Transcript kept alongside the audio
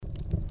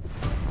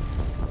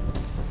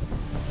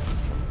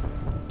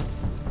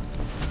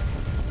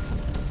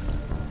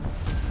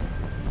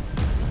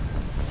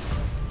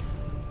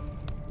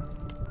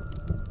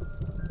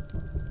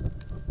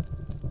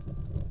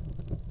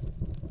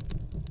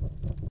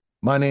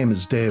My name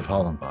is Dave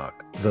Hollenbach,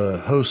 the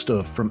host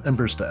of From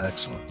Embers to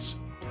Excellence.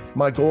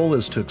 My goal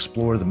is to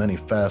explore the many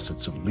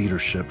facets of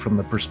leadership from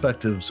the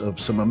perspectives of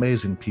some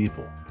amazing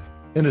people.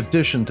 In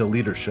addition to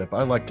leadership,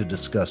 I like to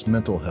discuss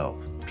mental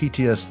health,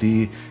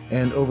 PTSD,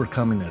 and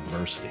overcoming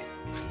adversity.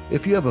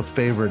 If you have a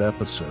favorite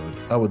episode,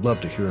 I would love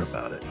to hear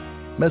about it.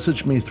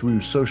 Message me through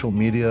social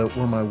media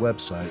or my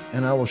website,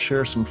 and I will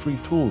share some free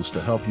tools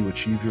to help you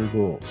achieve your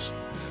goals.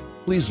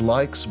 Please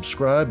like,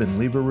 subscribe, and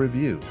leave a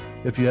review.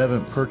 If you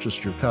haven't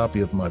purchased your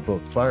copy of my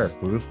book,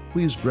 Fireproof,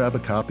 please grab a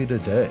copy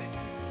today.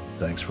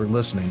 Thanks for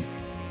listening.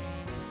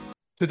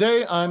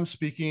 Today, I'm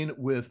speaking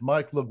with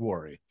Mike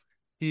Liguori.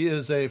 He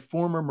is a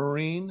former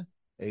Marine,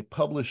 a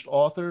published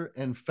author,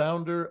 and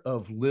founder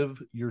of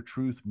Live Your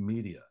Truth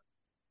Media.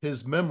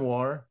 His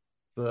memoir,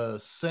 The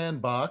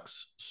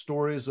Sandbox: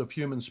 Stories of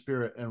Human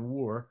Spirit and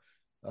War,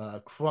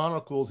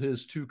 chronicled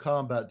his two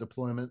combat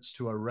deployments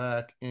to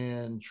Iraq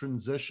and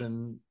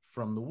transition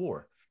from the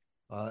war.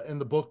 In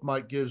the book,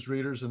 Mike gives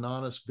readers an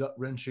honest,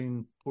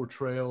 gut-wrenching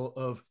portrayal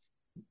of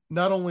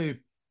not only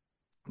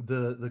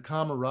the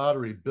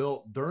camaraderie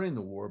built during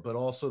the war, but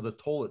also the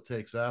toll it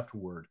takes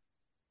afterward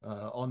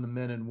on the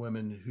men and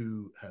women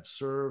who have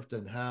served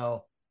and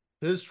how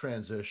his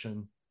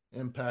transition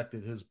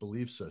impacted his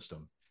belief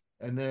system.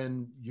 And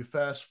then you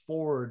fast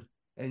forward,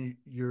 and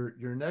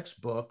your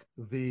next book,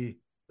 the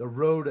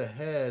road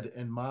ahead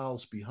and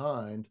miles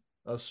behind,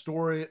 a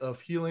story of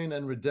healing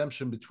and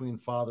redemption between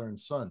father and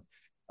son.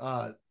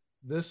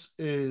 This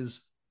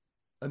is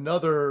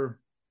another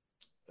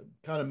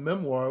kind of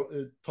memoir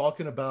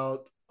talking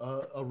about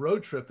a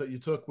road trip that you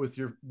took with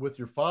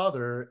your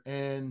father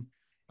and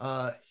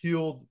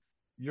healed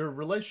your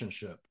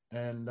relationship.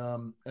 And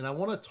I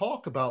want to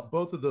talk about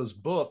both of those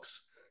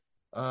books.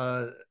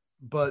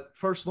 But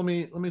first, let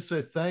me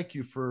say thank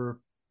you for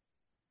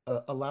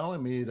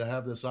allowing me to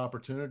have this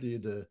opportunity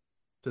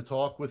to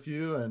talk with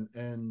you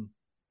and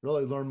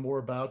really learn more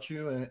about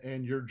you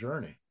and your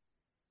journey.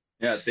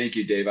 Yeah, thank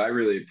you, Dave. I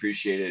really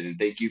appreciate it, and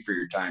thank you for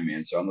your time,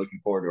 man. So I'm looking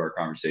forward to our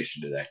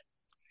conversation today.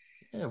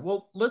 Yeah,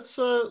 well, let's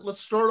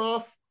start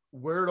off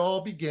where it all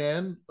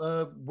began.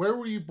 Where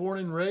were you born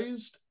and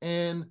raised?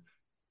 And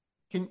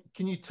can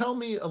you tell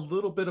me a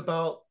little bit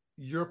about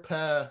your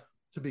path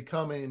to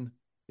becoming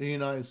a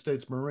United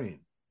States Marine?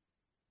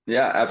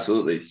 Yeah,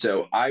 absolutely.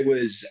 So I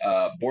was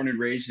born and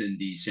raised in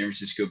the San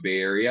Francisco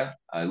Bay Area.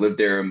 I lived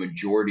there a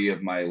majority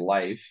of my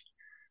life,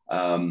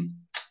 um,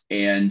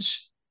 and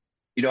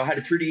I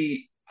had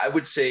I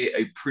would say,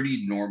 a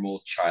pretty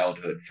normal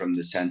childhood from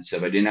the sense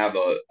of I didn't have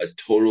a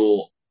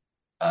total.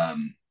 I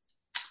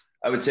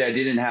would say I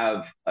didn't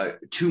have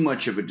too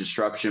much of a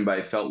disruption, but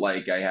I felt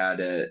like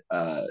I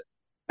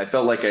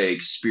felt like I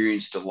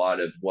experienced a lot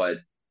of what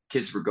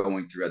kids were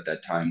going through at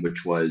that time,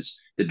 which was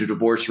the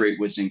divorce rate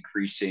was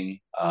increasing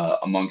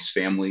amongst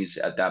families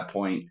at that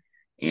point.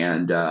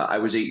 And I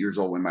was 8 years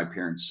old when my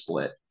parents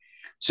split.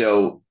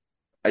 So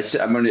I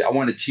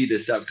want to tee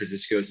this up because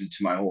this goes into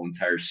my whole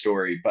entire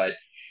story. But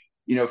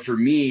for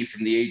me,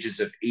 from the ages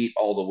of 8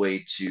 all the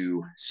way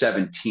to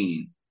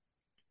 17,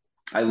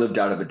 I lived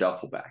out of a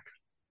duffel bag.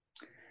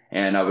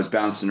 And I was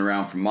bouncing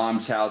around from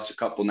mom's house a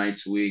couple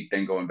nights a week,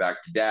 then going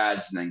back to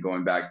dad's, and then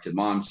going back to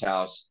mom's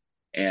house.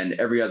 And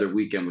every other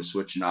weekend was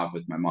switching off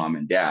with my mom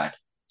and dad.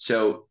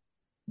 So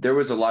there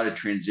was a lot of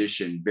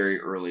transition very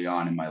early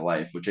on in my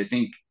life, which I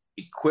think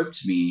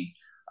equipped me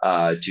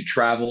to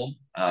travel,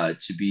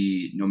 to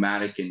be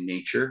nomadic in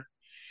nature,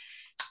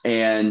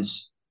 and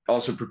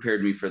also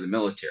prepared me for the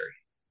military.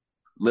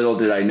 Little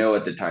did I know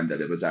at the time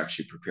that it was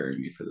actually preparing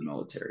me for the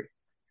military.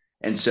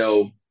 And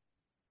so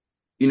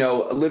I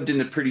lived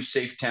in a pretty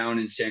safe town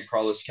in San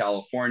Carlos,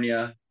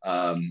 California.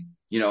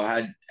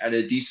 Had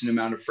a decent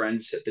amount of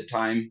friends at the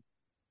time,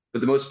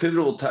 but the most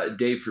pivotal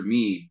day for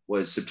me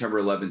was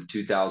September 11th,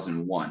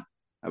 2001.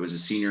 I was a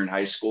senior in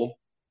high school.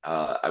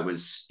 I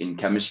was in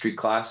chemistry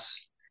class,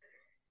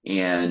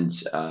 and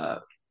I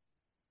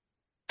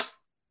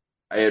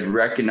had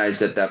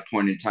recognized at that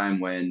point in time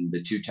when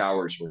the two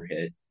towers were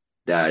hit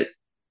that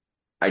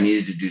I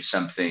needed to do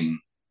something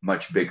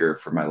much bigger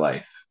for my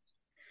life.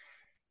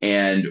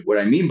 And what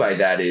I mean by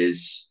that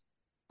is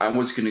I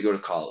was going to go to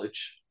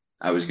college.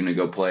 I was going to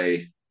go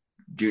play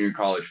junior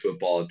college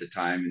football at the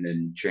time and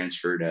then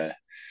transfer to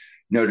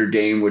Notre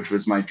Dame, which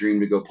was my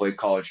dream to go play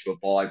college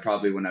football. I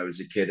probably, when I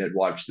was a kid, had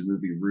watched the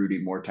movie Rudy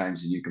more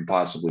times than you can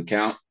possibly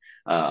count.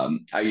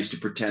 I used to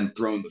pretend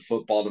throwing the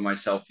football to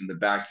myself in the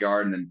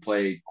backyard and then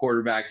play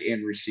quarterback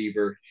and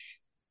receiver.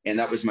 And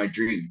that was my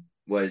dream,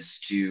 was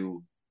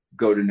to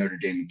go to Notre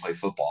Dame and play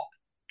football.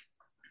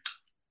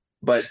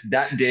 But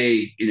that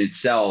day in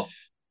itself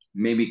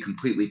made me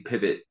completely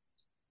pivot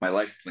my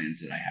life plans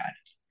that I had.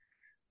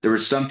 There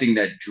was something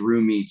that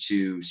drew me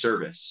to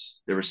service.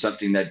 There was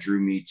something that drew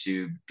me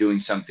to doing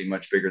something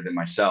much bigger than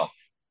myself.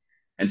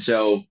 And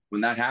so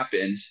when that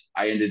happened,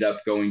 I ended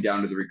up going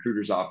down to the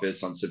recruiter's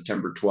office on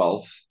September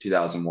 12th,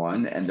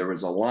 2001, and there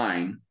was a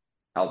line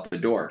out the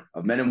door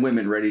of men and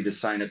women ready to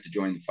sign up to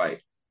join the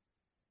fight.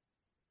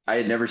 I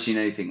had never seen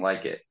anything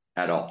like it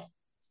at all.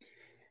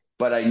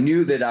 but I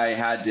knew that I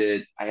had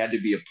to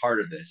be a part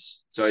of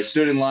this. So I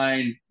stood in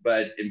line,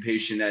 but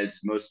impatient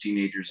as most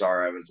teenagers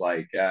are, I was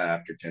like,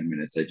 after 10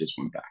 minutes, I just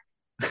went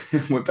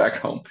back, went back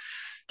home.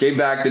 Came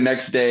back the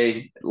next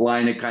day,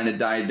 line had kind of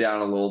died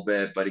down a little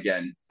bit, but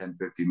again, 10,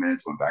 15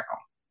 minutes, went back home.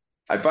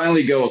 I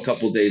finally go a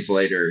couple days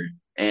later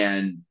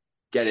and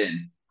get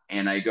in.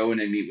 And I go in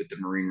and meet with the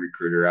Marine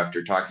recruiter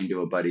after talking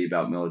to a buddy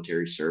about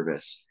military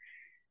service.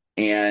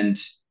 And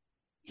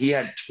he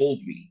had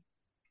told me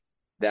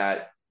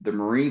that the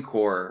Marine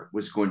Corps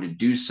was going to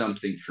do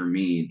something for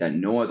me that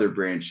no other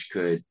branch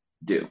could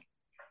do.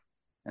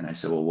 And I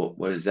said, well,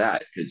 what is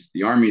that? Because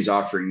the Army's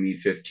offering me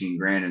 15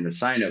 grand in a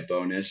sign up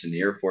bonus, and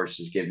the Air Force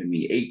is giving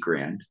me 8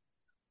 grand.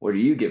 What are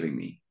you giving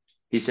me?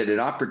 He said, an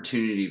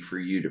opportunity for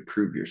you to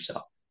prove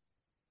yourself.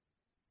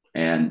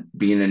 And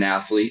being an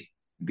athlete,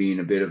 being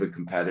a bit of a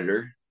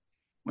competitor,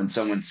 when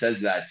someone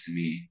says that to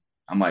me,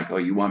 I'm like, oh,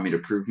 you want me to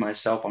prove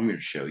myself? I'm going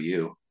to show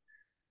you.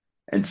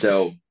 And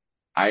so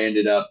I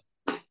ended up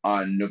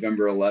on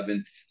November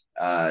 11th,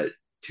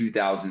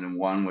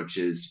 2001, which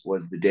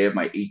was the day of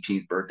my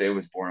 18th birthday. I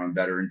was born on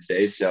Veterans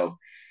Day. So,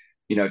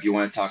 if you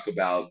want to talk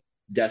about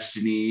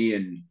destiny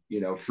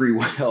and, free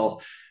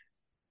will,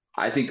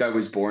 I think I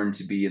was born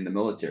to be in the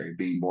military,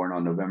 being born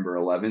on November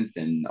 11th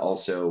and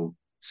also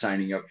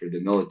signing up for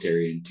the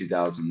military in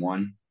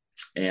 2001.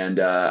 And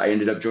I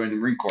ended up joining the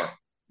Marine Corps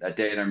that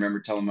day. And I remember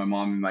telling my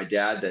mom and my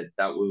dad that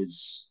that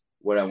was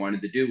what I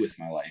wanted to do with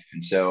my life.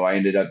 And so I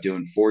ended up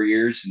doing 4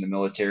 years in the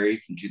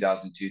military from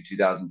 2002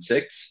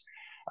 2006.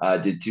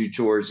 Did 2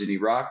 tours in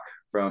Iraq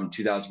from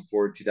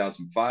 2004 to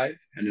 2005,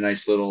 and a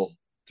nice little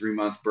 3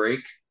 month break,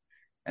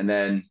 and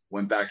then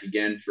went back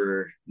again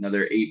for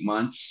another 8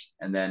 months.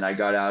 And then I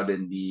got out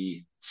in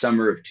the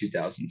summer of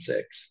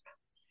 2006.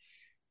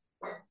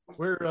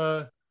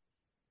 Where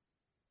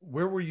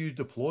where were you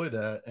deployed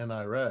at in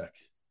Iraq?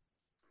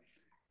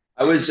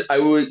 I was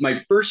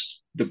my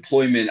first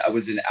deployment. I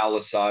was in Al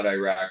Assad,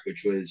 Iraq,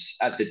 which was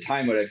at the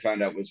time what I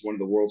found out was one of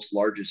the world's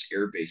largest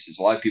air bases.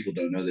 A lot of people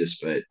don't know this,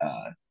 but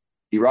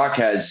Iraq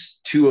has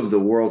two of the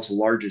world's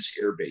largest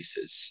air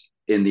bases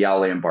in the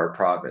Al Anbar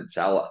province,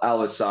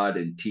 Al Assad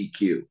and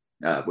TQ,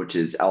 which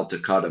is Al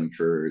Taqaddum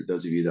for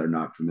those of you that are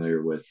not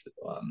familiar with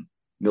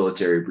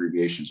military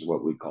abbreviations of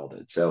what we called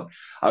it. So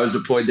I was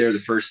deployed there the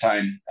first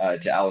time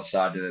to Al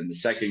Assad, and then the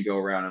second go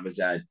around I was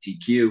at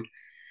TQ,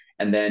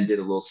 and then did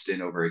a little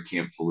stint over at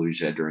Camp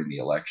Fallujah during the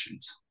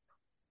elections.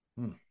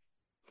 Hmm.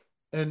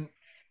 And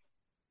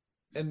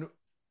and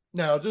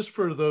now, just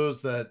for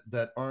those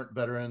that aren't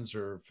veterans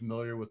or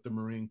familiar with the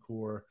Marine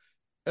Corps,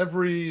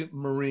 every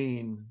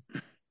Marine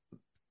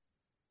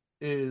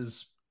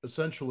is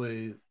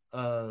essentially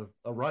a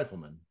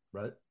rifleman,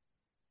 right?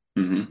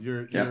 Mm-hmm.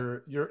 You're Yeah.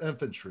 you're you're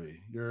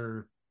infantry.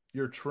 You're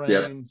Yep.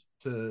 trained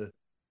to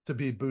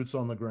be boots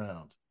on the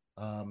ground.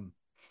 Um,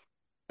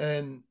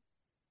 and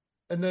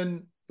and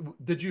then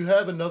did you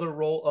have another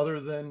role other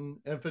than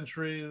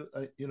infantry?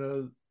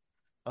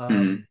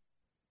 Um,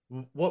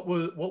 Mm-hmm. what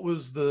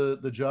was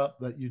the job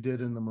that you did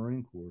in the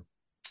Marine Corps?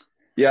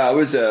 Yeah, I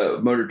was a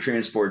motor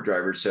transport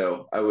driver,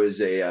 so I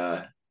was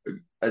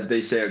as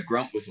they say, a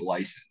grunt with a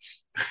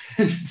license,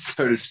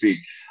 so to speak.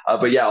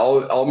 But yeah,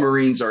 all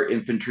Marines are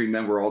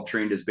infantrymen. We're all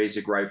trained as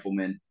basic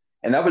riflemen,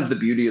 and that was the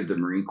beauty of the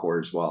Marine Corps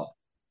as well.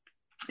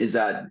 Is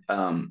that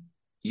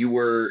you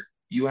were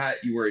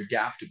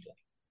adaptable,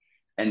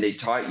 and they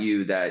taught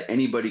you that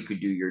anybody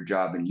could do your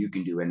job, and you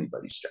can do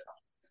anybody's job.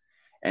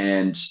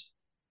 And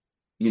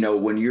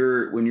when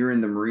you're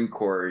in the Marine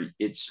Corps,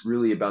 it's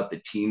really about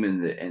the team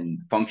and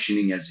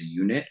functioning as a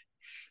unit.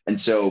 And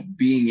so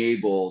being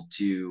able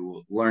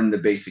to learn the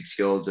basic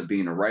skills of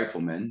being a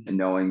rifleman and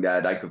knowing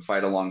that I could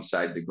fight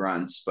alongside the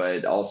grunts,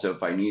 but also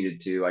if I needed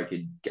to, I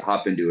could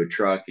hop into a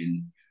truck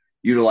and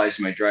utilize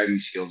my driving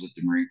skills that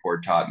the Marine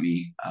Corps taught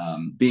me.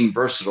 Being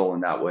versatile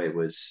in that way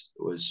was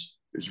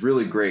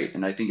really great,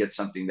 and I think it's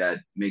something that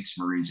makes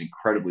Marines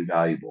incredibly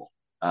valuable.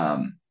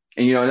 And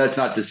that's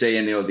not to say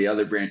the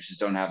other branches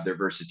don't have their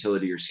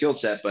versatility or skill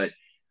set, but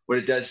what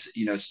it does,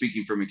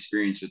 speaking from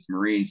experience with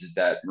Marines, is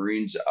that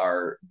Marines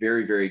are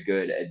very, very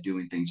good at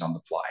doing things on the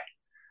fly.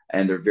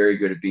 And they're very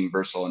good at being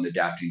versatile and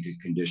adapting to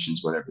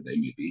conditions, whatever they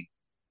may be.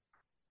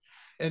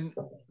 And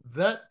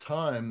that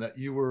time that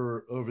you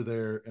were over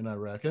there in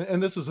Iraq,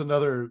 and this is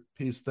another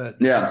piece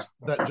Yeah.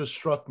 that just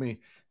struck me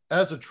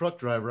as a truck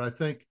driver. I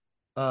think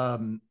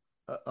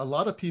a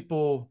lot of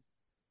people,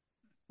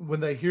 when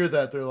they hear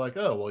that, they're like,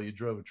 "Oh, well, you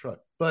drove a truck,"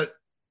 but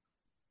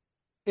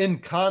in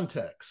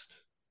context,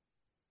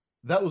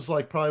 that was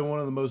like probably one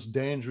of the most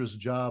dangerous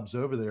jobs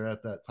over there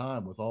at that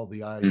time with all the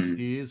Mm-hmm.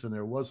 IEDs, and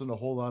there wasn't a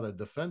whole lot of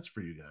defense for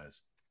you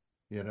guys.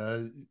 You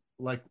know,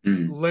 like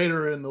Mm-hmm.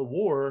 later in the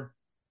war,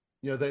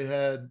 they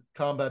had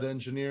combat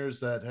engineers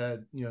that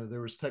had,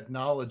 there was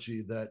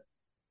technology that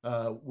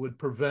would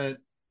prevent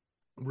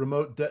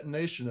remote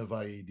detonation of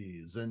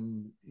IEDs,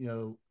 and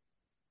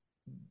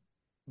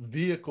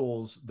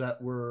vehicles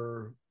that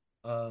were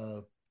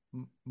uh,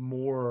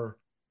 more,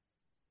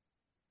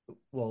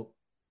 well,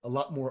 a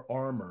lot more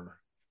armor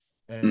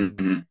and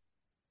Mm-hmm.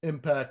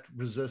 impact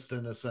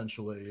resistant,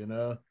 essentially.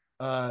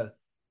 Uh,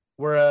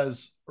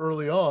 Whereas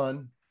early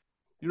on,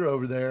 you're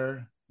over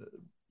there,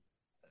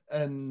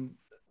 and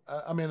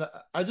I mean,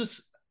 I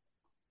just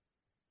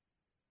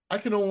I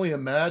can only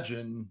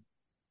imagine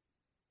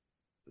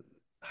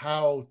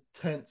how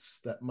tense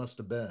that must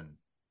have been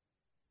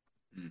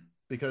Mm.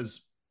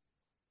 because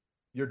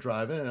you're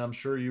driving, and I'm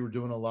sure you were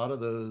doing a lot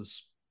of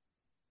those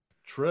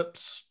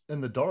trips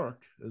in the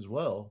dark as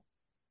well.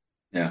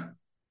 Yeah.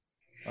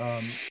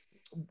 Um,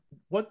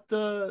 what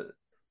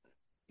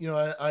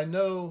I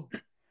know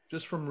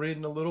just from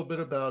reading a little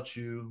bit about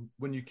you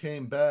when you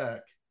came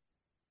back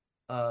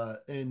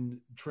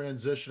and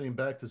transitioning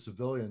back to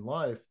civilian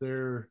life,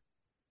 there,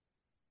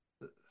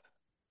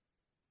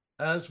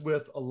 as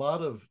with a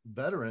lot of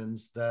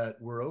veterans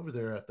that were over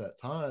there at that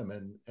time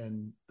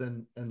and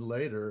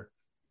later,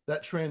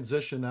 that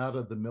transition out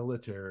of the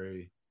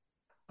military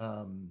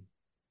um,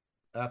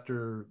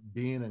 after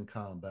being in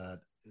combat,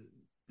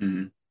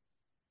 Mhm.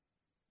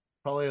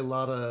 probably a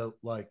lot of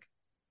like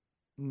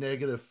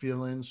negative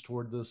feelings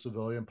toward the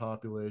civilian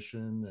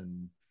population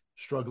and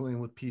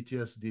struggling with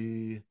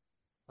PTSD.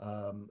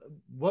 Um,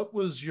 what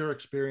was your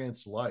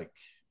experience like?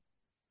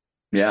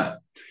 Yeah.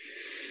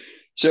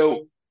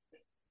 So,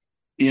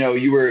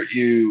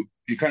 you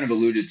kind of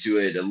alluded to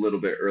it a little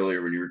bit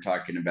earlier when you were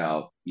talking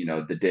about,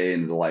 the day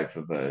in the life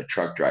of a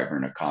truck driver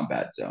in a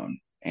combat zone.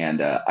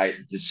 And I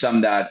to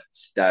sum that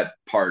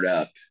part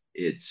up,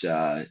 it's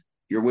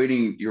you're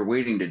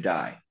waiting to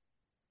die.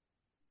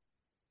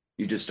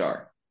 You just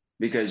are.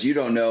 Because you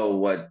don't know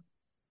what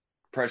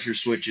pressure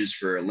switches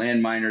for a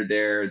landmine are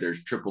there.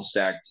 There's triple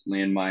stacked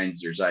landmines,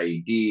 there's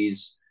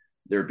IEDs.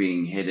 They're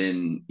being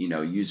hidden,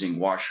 using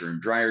washer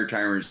and dryer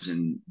timers,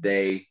 and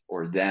they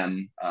or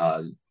them,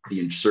 the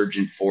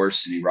insurgent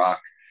force in Iraq,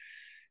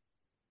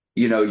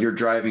 you're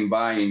driving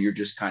by and you're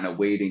just kind of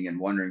waiting and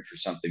wondering for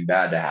something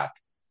bad to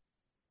happen.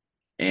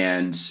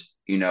 And,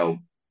 you know,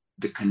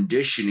 the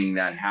conditioning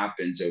that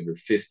happens over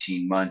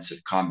 15 months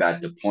of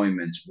combat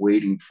deployments,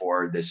 waiting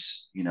for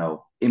this,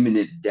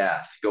 imminent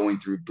death, going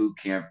through boot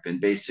camp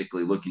and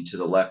basically looking to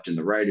the left and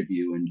the right of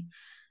you and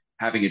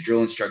having a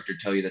drill instructor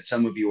tell you that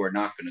some of you are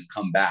not going to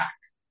come back.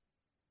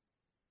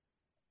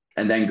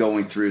 And then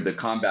going through the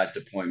combat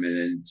deployment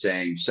and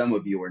saying some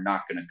of you are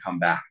not going to come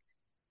back,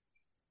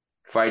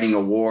 fighting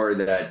a war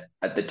that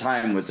at the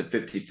time was a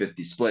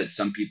 50-50 split.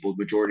 Some people,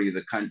 majority of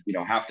the country,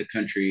 half the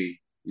country,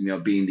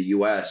 being the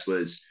US,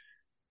 was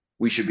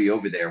we should be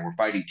over there. We're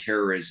fighting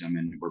terrorism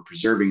and we're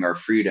preserving our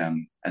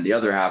freedom. And the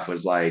other half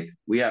was like,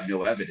 we have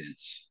no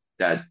evidence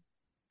that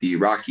the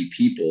Iraqi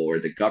people or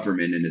the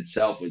government in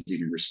itself was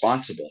even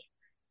responsible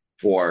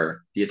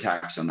for the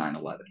attacks on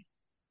 9/11.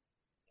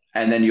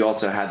 And then you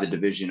also had the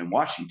division in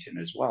Washington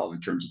as well in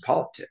terms of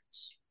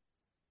politics.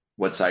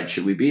 What side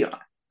should we be on?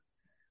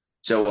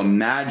 So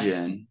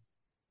imagine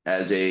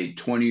as a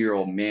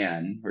 20-year-old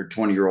man or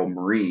 20-year-old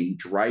Marine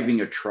driving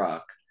a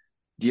truck,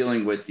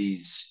 dealing with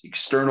these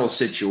external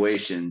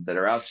situations that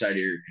are outside of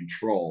your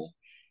control.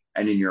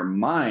 And in your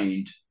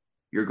mind,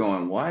 you're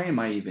going, why am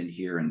I even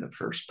here in the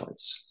first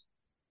place?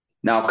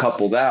 Now,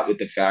 couple that with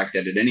the fact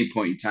that at any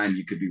point in time,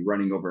 you could be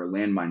running over a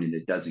landmine and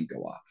it doesn't go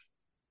off.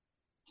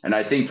 And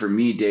I think for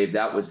me, Dave,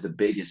 that was the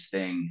biggest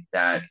thing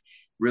that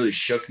really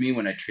shook me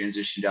when I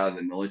transitioned out of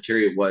the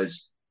military. It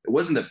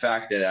wasn't the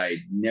fact that I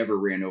never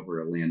ran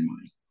over a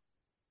landmine.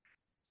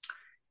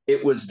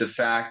 It was the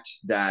fact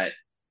that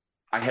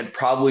I had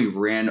probably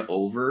ran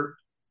over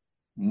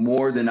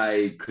more than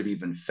I could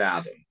even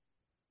fathom.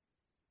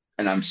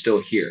 And I'm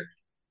still here,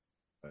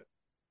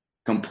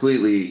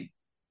 completely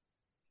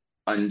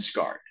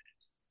unscarred,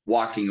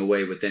 walking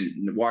away with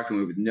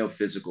no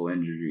physical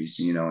injuries,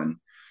 and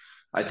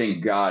I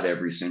thank God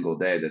every single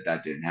day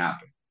that didn't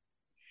happen.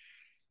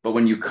 But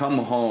when you come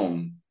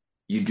home,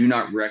 you do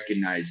not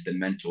recognize the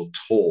mental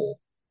toll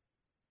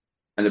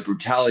and the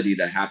brutality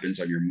that happens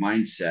on your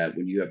mindset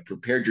when you have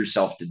prepared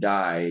yourself to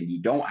die and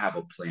you don't have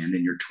a plan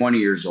and you're 20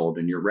 years old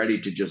and you're ready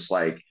to just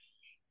like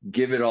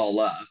give it all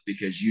up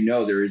because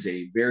there is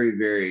a very,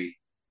 very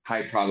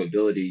high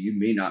probability you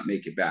may not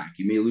make it back.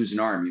 You may lose an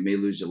arm, you may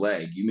lose a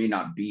leg, you may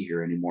not be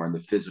here anymore in the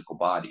physical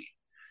body.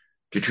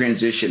 To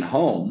transition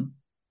home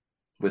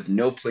with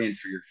no plan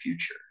for your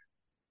future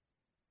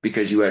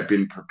because you had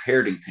been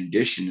prepared and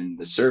conditioned in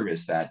the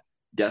service that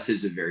death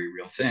is a very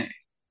real thing.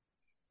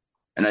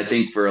 And I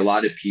think for a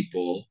lot of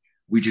people,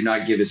 we do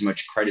not give as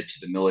much credit to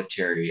the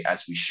military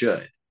as we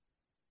should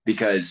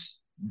because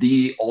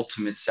the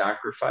ultimate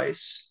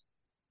sacrifice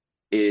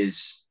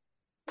is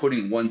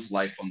putting one's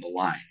life on the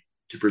line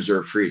to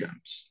preserve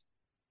freedoms.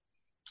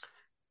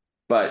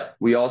 But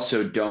we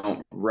also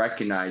don't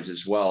recognize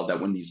as well that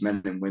when these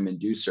men and women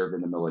do serve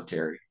in the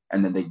military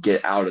and then they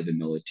get out of the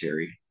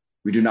military,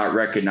 we do not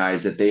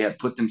recognize that they have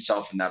put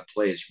themselves in that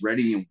place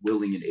ready and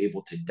willing and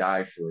able to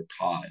die for a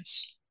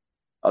cause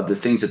of the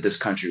things that this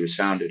country was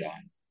founded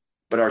on.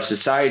 But our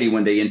society,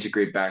 when they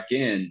integrate back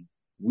in,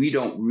 we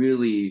don't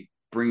really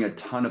bring a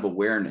ton of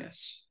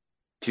awareness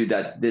to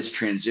this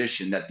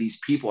transition that these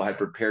people had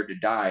prepared to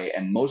die,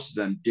 and most of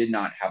them did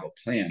not have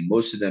a plan.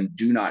 Most of them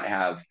do not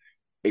have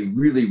a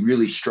really,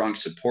 really strong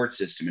support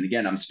system. And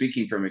again, I'm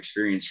speaking from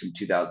experience from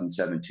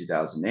 2007,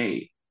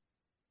 2008,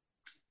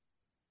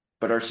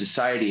 but our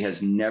society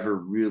has never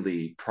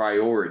really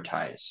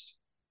prioritized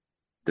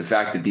the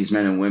fact that these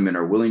men and women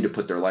are willing to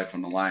put their life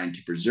on the line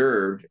to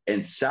preserve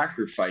and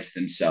sacrifice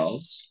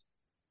themselves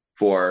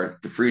for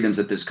the freedoms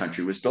that this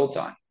country was built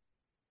on.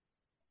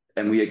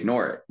 And we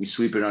ignore it, we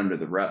sweep it under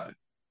the rug.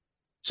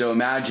 So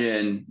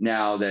imagine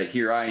now that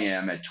here I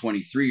am at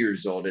 23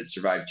 years old, had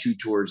survived 2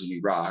 tours in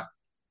Iraq.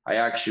 I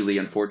actually,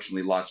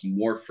 unfortunately, lost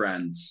more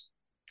friends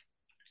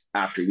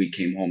after we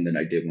came home than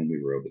I did when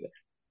we were over there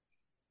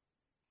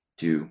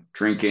to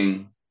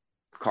drinking,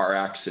 car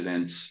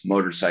accidents,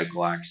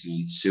 motorcycle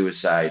accidents,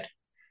 suicide.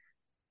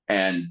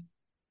 And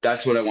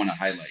that's what I want to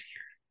highlight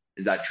here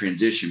is that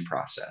transition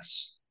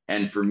process.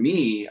 And for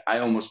me, I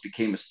almost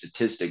became a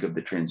statistic of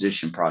the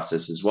transition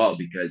process as well,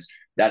 because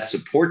that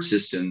support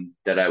system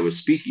that I was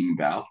speaking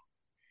about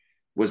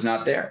was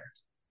not there.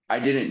 I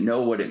didn't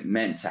know what it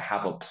meant to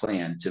have a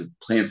plan, to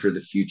plan for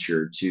the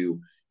future, to,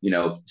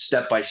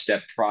 step by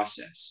step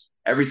process.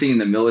 Everything in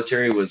the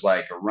military was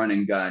like a run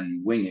and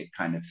gun, wing it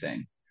kind of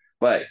thing.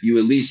 But you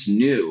at least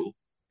knew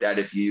that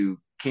if you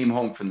came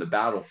home from the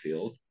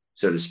battlefield,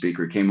 so to speak,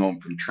 or came home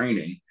from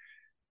training,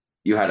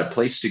 you had a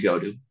place to go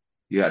to.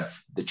 You had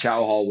the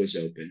chow hall was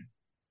open.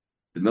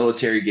 The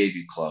military gave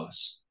you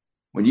clothes.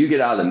 When you get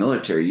out of the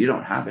military, you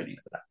don't have any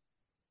of that.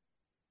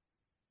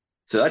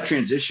 So that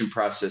transition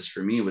process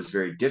for me was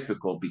very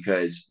difficult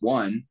because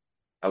one,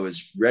 I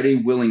was ready,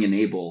 willing, and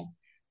able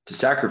to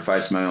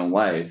sacrifice my own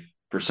life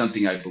for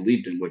something I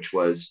believed in, which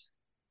was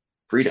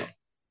freedom.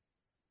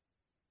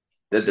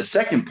 That the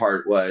second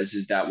part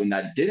is that when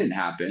that didn't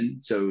happen,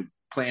 so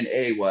plan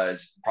A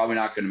was probably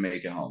not going to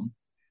make it home.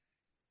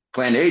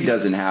 Plan A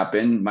doesn't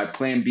happen. My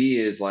plan B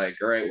is like,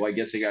 all right, well, I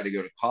guess I got to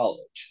go to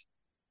college.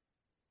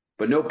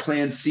 But no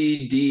plan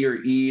C, D,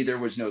 or E. There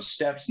was no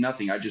steps,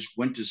 nothing. I just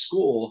went to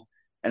school.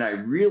 And I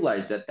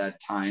realized at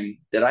that time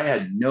that I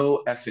had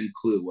no effing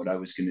clue what I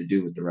was going to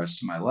do with the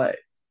rest of my life.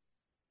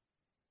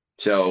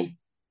 So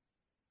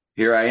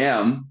here I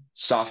am,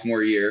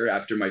 sophomore year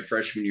after my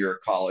freshman year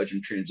of college.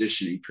 I'm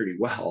transitioning pretty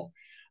well,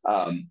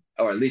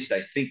 or at least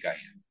I think I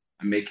am.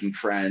 I'm making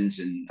friends,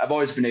 and I've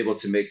always been able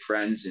to make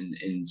friends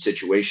in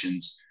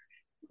situations.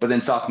 But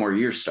then sophomore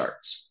year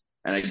starts,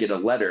 and I get a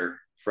letter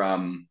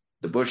from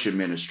the Bush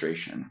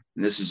administration.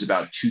 And this was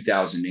about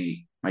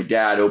 2008. My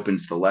dad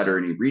opens the letter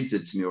and he reads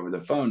it to me over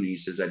the phone. And he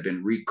says, I've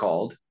been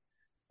recalled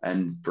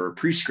and for a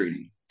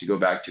pre-screening to go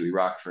back to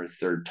Iraq for a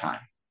third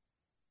time.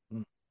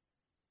 Mm.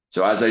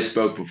 So as I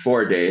spoke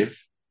before,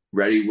 Dave,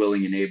 ready,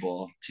 willing, and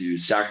able to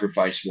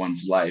sacrifice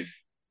one's life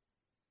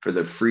for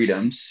the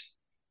freedoms,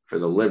 for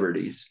the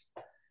liberties,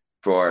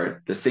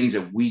 for the things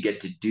that we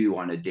get to do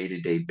on a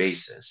day-to-day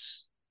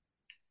basis.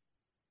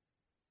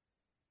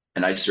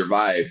 And I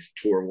survived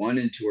tour 1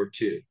 and tour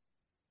 2.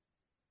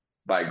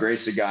 By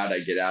grace of God, I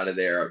get out of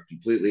there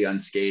completely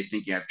unscathed,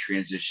 thinking I've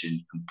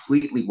transitioned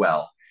completely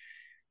well.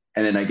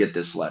 And then I get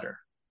this letter.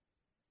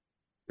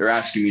 They're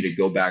asking me to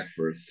go back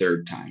for a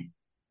third time.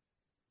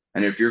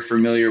 And if you're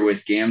familiar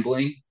with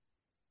gambling,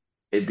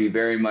 it'd be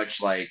very much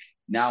like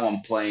now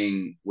I'm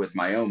playing with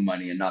my own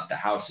money and not the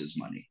house's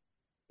money.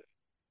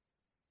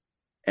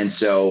 And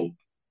so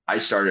I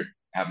started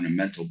having a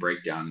mental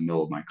breakdown in the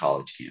middle of my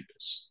college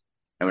campus.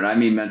 And when I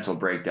mean mental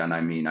breakdown,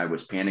 I mean I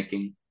was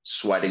panicking,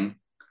 sweating,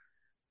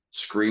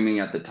 screaming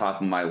at the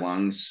top of my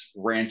lungs,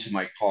 ran to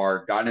my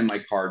car, got in my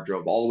car,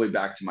 drove all the way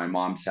back to my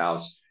mom's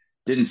house,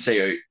 didn't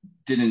say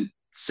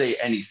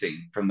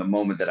anything from the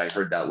moment that I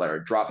heard that letter.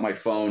 Dropped my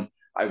phone.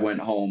 I went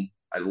home.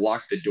 I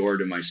locked the door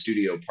to my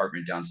studio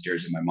apartment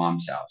downstairs in my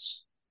mom's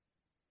house.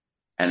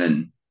 And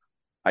then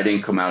I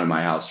didn't come out of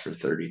my house for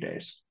 30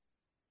 days.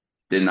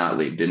 Did not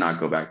leave, did not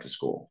go back to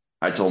school.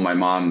 I told my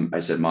mom, I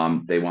said,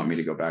 Mom, they want me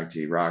to go back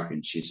to Iraq.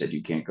 And she said,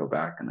 you can't go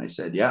back. And I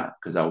said, yeah,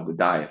 because I will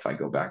die if I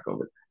go back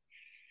over there.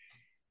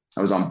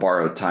 I was on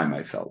borrowed time,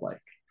 I felt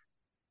like.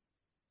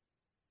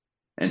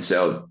 And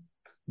so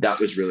that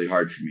was really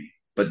hard for me.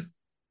 But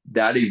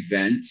that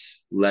event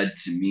led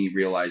to me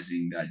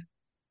realizing that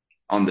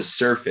on the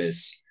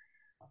surface,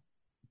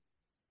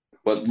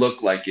 what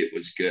looked like it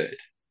was good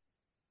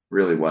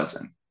really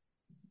wasn't.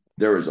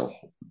 There was a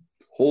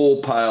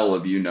whole pile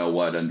of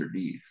what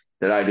underneath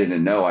that I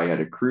didn't know I had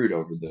accrued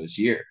over those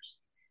years.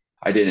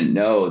 I didn't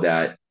know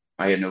that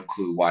I had no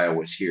clue why I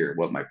was here,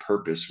 what my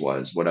purpose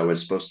was, what I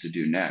was supposed to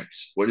do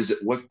next.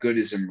 What good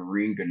is a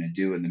Marine going to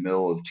do in the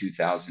middle of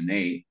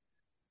 2008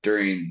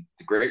 during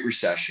the Great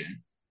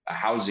Recession, a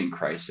housing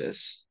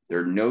crisis? There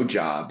are no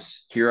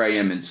jobs. Here I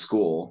am in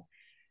school.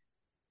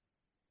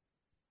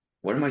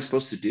 What am I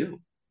supposed to do?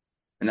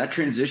 And that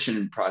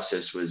transition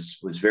process was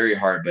very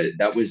hard, but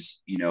that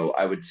was,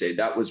 I would say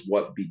that was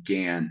what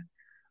began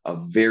a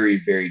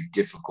very, very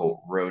difficult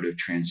road of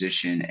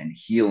transition and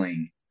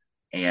healing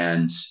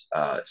and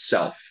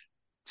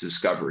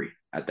self-discovery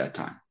at that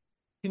time.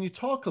 Can you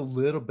talk a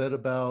little bit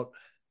about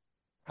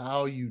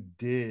how you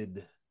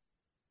did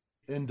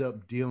end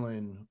up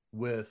dealing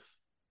with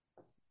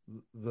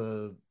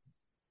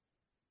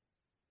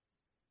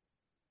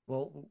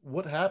Well,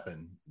 what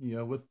happened,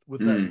 with that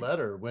Mm,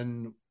 letter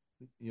when,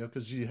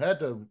 because you had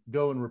to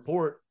go and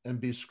report and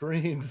be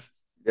screened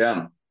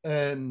yeah,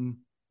 and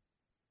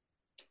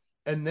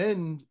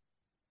then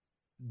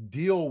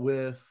deal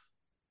with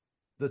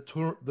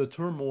the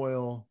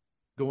turmoil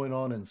going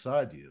on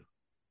inside you.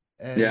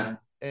 yeah,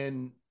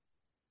 And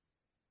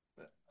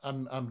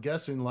I'm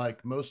guessing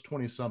like most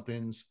 20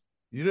 somethings,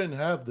 you didn't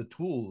have the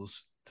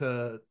tools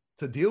to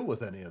deal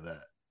with any of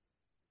that.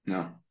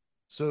 no,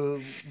 So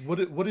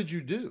what did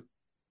you do?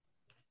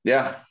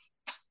 yeah.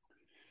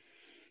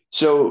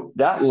 So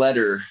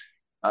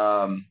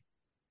um,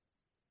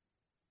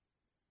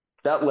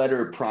 that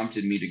letter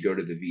prompted me to go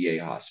to the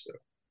VA hospital.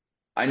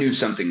 I knew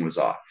something was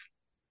off.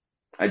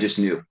 I just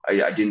knew.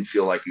 I didn't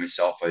feel like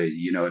myself.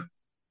 If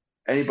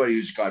anybody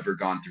who's ever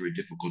gone through a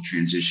difficult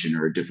transition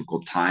or a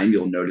difficult time,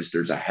 you'll notice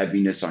there's a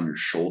heaviness on your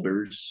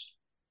shoulders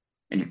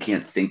and you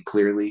can't think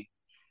clearly.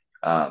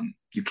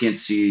 You can't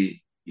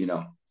see,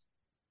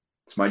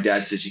 as my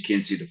dad says, you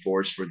can't see the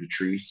forest for the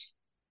trees.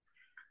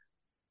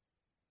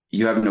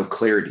 You have no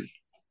clarity.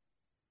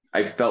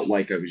 I felt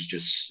like I was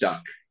just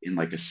stuck in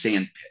like a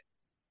sand pit.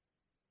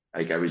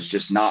 Like I was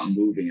just not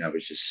moving. I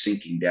was just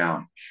sinking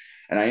down.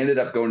 And I ended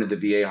up going to the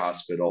VA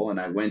hospital and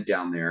I went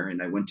down there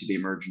and I went to the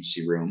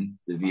emergency room,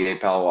 the VA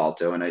Palo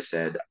Alto, and I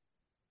said,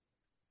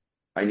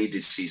 I need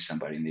to see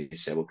somebody. And they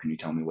said, well, can you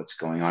tell me what's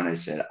going on? I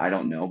said, I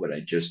don't know, but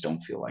I just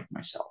don't feel like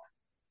myself.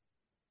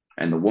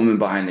 And the woman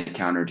behind the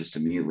counter just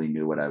immediately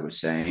knew what I was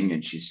saying.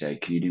 And she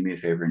said, can you do me a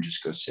favor and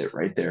just go sit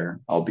right there?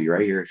 I'll be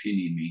right here if you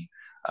need me,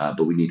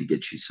 but we need to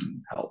get you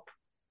some help.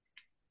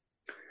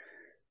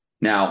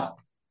 Now,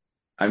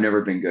 I've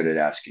never been good at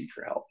asking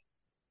for help.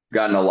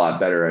 Gotten a lot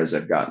better as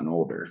I've gotten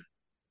older,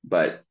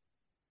 but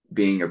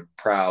being a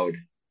proud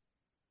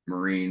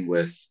Marine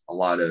with a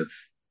lot of,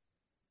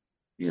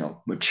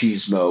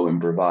 machismo and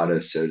bravado,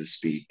 so to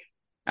speak,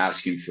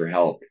 asking for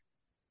help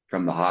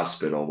from the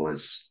hospital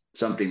was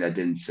something that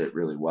didn't sit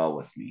really well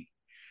with me.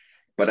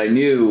 But I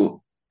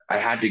knew I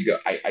had to go.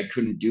 I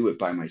couldn't do it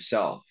by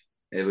myself.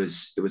 It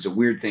was a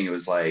weird thing. It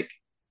was like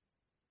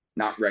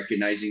not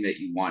recognizing that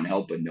you want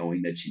help, but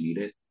knowing that you need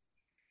it.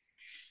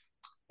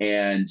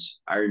 And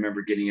I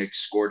remember getting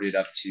escorted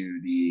up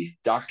to the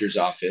doctor's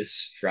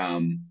office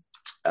from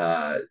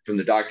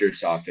the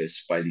doctor's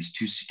office by these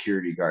two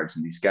security guards,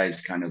 and these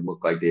guys kind of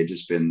looked like they had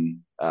just been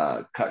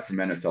cut from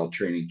NFL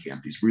training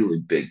camp. These really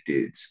big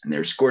dudes, and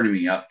they're escorting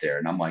me up there,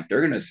 and I'm like,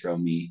 they're gonna throw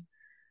me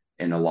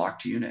in a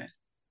locked unit.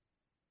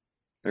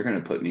 They're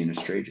gonna put me in a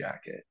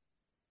straitjacket.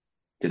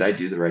 Did I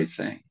do the right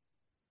thing?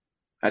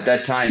 At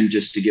that time,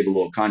 just to give a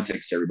little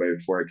context to everybody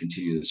before I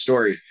continue the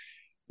story,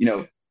 you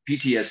know,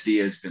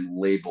 PTSD has been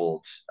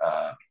labeled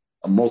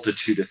a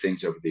multitude of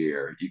things over the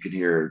year. You could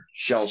hear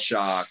shell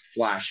shock,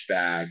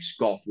 flashbacks,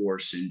 Gulf War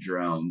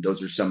syndrome.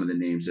 Those are some of the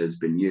names that has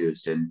been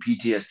used. And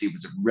PTSD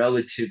was a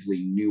relatively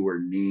newer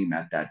name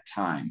at that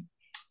time,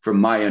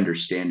 from my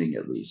understanding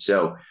at least.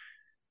 So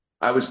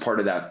I was part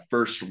of that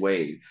first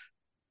wave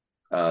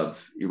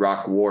of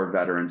Iraq War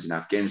veterans and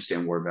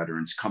Afghanistan War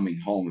veterans coming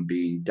home and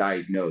being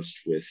diagnosed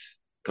with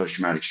post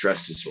traumatic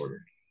stress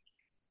disorder.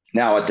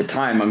 Now, at the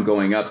time, I'm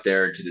going up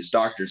there to this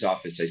doctor's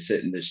office. I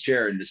sit in this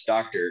chair, and this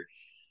doctor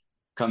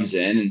comes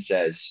in and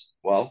says,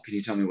 well, can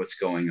you tell me what's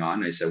going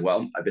on? I said,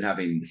 well, I've been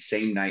having the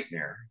same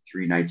nightmare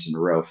 3 nights in a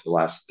row for the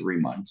last 3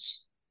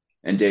 months.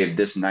 And Dave,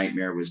 this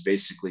nightmare was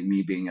basically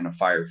me being in a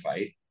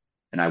firefight,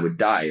 and I would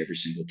die every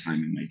single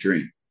time in my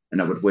dream.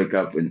 And I would wake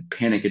up in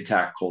panic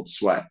attack, cold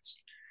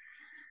sweats.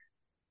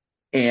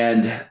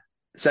 And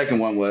second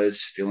one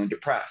was feeling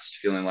depressed,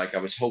 feeling like I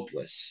was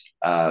hopeless,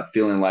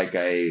 feeling like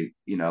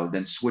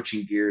then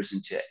switching gears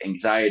into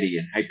anxiety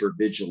and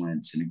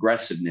hypervigilance and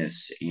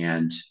aggressiveness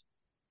and,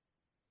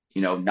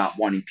 not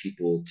wanting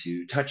people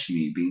to touch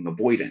me, being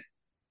avoidant.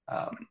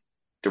 Um,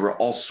 there were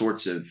all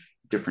sorts of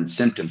different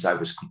symptoms I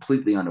was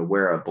completely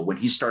unaware of. But when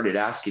he started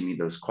asking me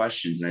those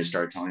questions and I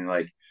started telling him,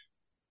 like,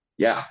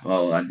 yeah,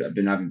 well,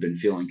 haven't been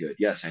feeling good.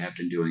 Yes, I have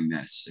been doing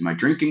this. Am I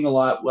drinking a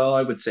lot? Well,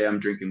 I would say I'm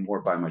drinking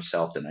more by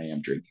myself than I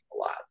am drinking a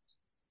lot.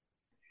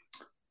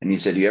 And he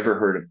said, you ever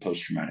heard of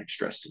post-traumatic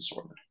stress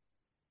disorder?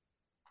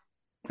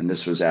 And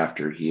this was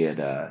after he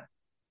had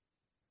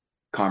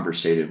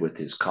conversated with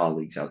his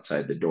colleagues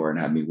outside the door and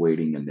had me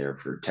waiting in there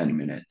for 10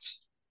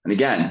 minutes. And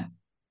again,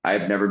 I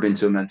have never been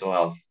to a mental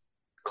health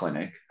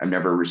clinic. I've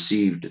never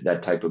received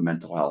that type of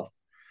mental health.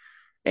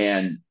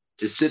 And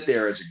to sit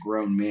there as a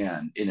grown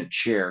man in a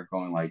chair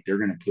going like, they're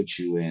going to put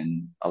you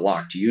in a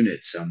locked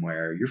unit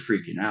somewhere, you're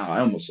freaking out. I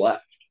almost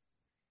left.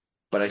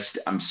 But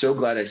I'm so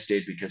glad I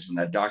stayed, because when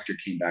that doctor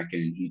came back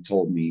in, he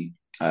told me,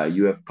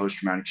 you have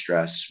post-traumatic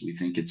stress. We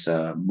think it's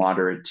a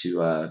moderate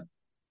to,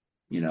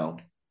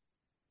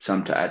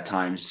 some to at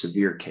times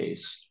severe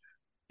case.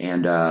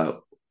 And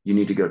you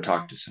need to go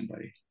talk to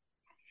somebody.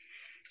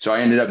 So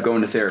I ended up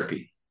going to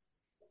therapy.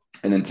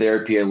 And in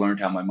therapy, I learned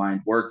how my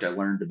mind worked. I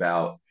learned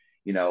about,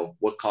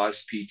 what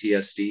caused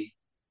PTSD.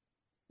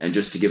 And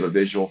just to give a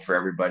visual for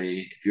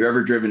everybody, if you've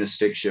ever driven a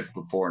stick shift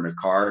before in a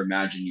car,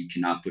 imagine you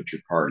cannot put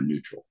your car in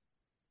neutral.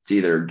 It's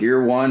either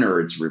gear one or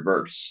it's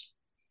reverse.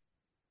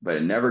 but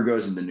it never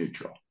goes into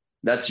neutral.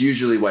 That's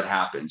usually what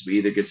happens. We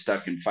either get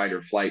stuck in fight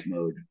or flight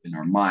mode in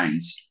our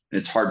minds, and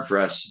it's hard for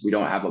us. We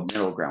don't have a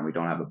middle ground, we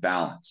don't have a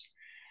balance.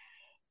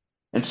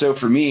 And so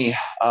for me,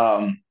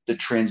 the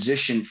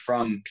transition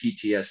from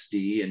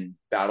PTSD and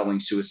battling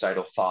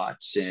suicidal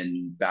thoughts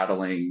and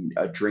battling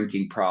a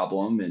drinking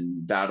problem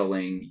and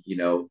battling,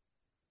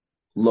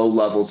 low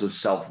levels of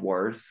self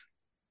worth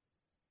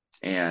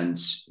and,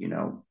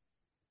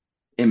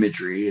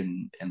 imagery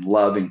and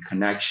love and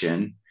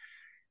connection,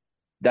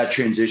 that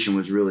transition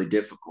was really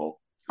difficult.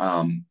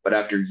 But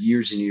after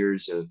years and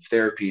years of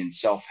therapy and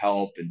self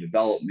help and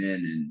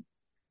development,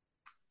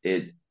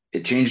 and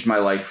it changed my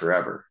life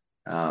forever.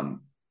 And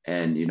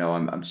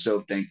I'm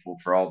so thankful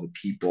for all the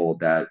people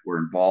that were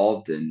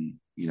involved, and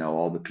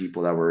all the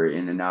people that were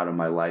in and out of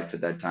my life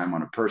at that time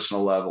on a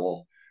personal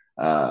level,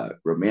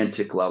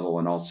 romantic level,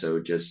 and also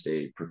just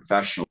a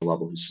professional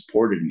level who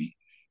supported me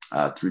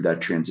through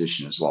that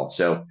transition as well.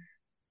 So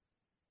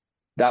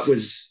that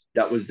was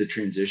the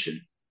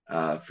transition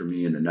for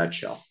me in a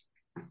nutshell.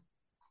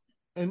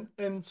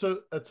 And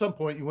so at some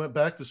point you went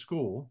back to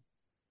school.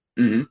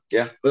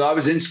 Yeah, but I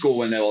was in school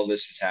when all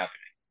this was happening.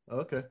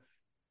 Okay.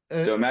 So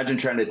And, imagine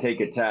trying to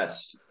take a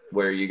test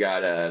where you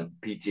got a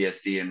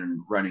PTSD and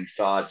running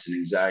thoughts and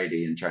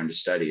anxiety and trying to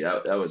study.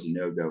 That was a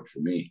no go for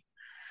me.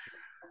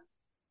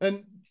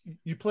 and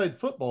you played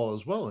football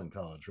as well in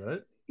college,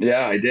 right?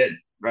 Yeah, I did.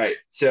 Right.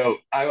 So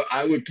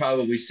I would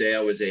probably say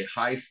I was a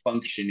high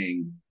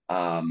functioning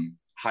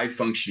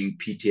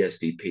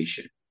PTSD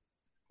patient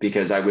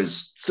because I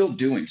was still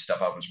doing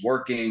stuff. I was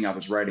working, I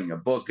was writing a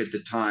book at the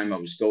time, I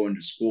was going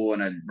to school,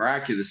 and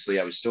miraculously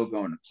I was still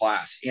going to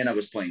class and I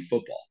was playing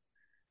football.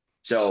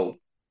 So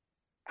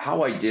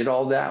how I did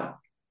all that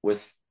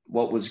with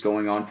what was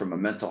going on from a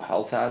mental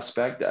health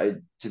aspect, I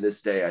to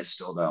this day I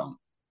still don't.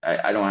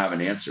 I don't have an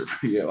answer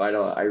for you.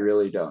 I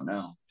really don't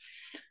know.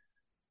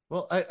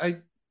 Well, I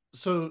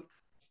so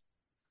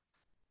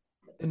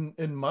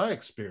in my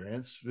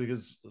experience,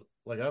 because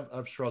like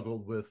I've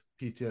struggled with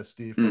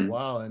PTSD for a Mm,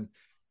 while, and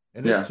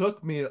it yeah,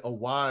 took me a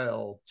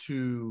while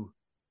to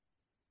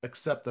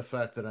accept the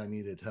fact that I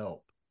needed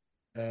help.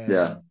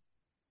 yeah.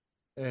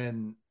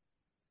 And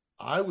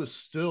I was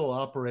still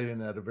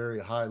operating at a very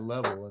high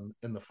level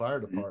in the fire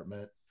Mm,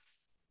 department.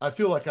 I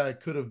feel like I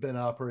could have been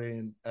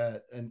operating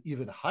at an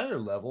even higher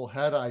level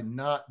had I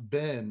not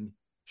been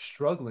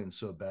struggling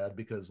so bad,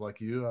 because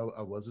like you,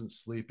 I wasn't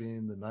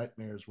sleeping. The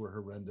nightmares were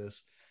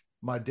horrendous.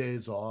 My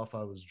days off,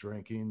 I was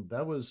drinking.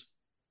 That was,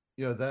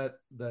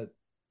 that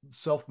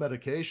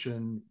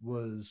self-medication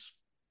was,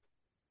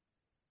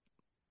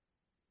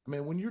 I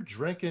mean, when you're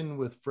drinking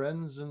with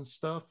friends and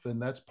stuff and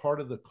that's part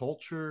of the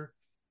culture,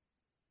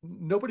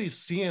 nobody's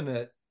seeing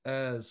it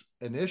as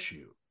an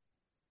issue.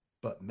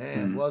 But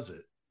man, mm, was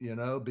it,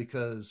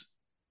 because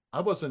I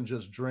wasn't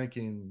just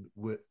drinking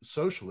with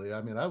socially.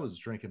 I mean, I was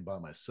drinking by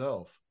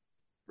myself.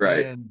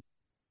 right.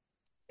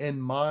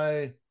 And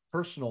my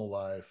personal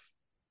life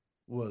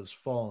was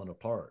falling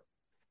apart.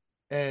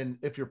 And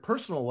if your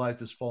personal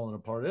life is falling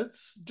apart,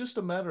 it's just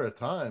a matter of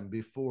time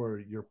before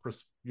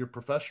your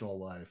professional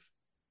life,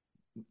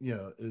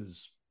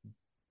 is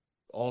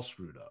all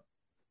screwed up.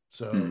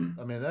 So, Mm.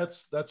 I mean,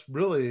 that's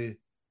really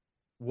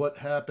what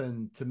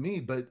happened to me.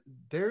 But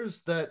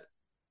there's that.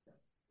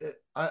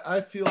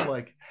 I feel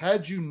like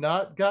had you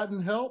not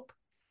gotten help,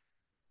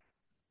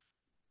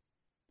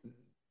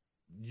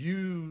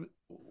 you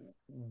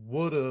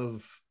would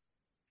have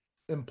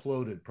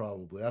imploded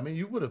probably. I mean,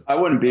 you would have, I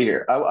wouldn't be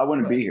here. I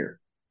wouldn't right. be here.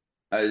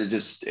 I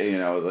just,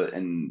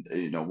 and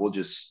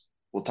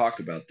we'll talk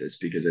about this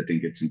because I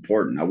think it's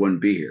important. I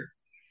wouldn't be here.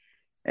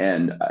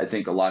 And I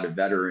think a lot of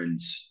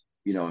veterans,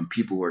 and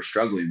people who are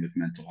struggling with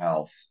mental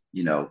health,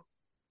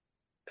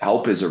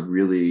 help is a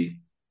really,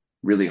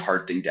 really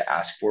hard thing to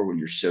ask for when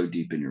you're so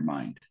deep in your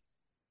mind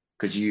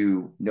because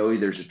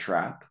there's a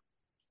trap,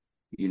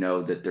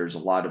 that there's a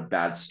lot of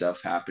bad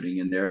stuff happening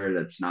in there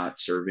that's not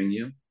serving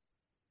you.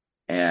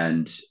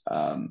 And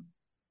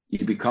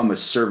you become a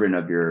servant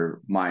of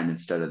your mind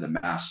instead of the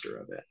master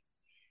of it.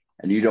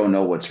 And you don't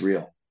know what's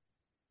real.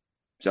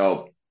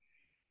 So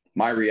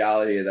my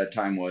reality at that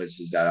time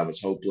is that I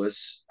was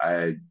hopeless.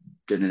 I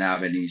didn't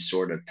have any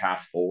sort of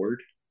path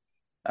forward.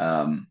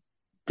 Um,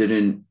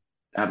 didn't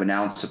have an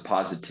ounce of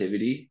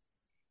positivity.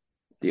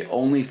 The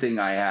only thing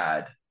I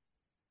had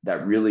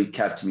that really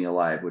kept me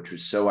alive, which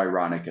was so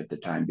ironic at the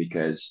time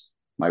because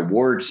my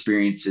war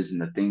experiences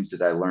and the things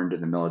that I learned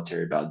in the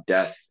military about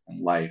death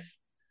and life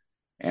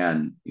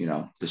and,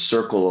 the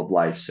circle of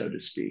life, so to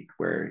speak,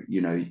 where,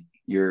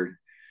 you're,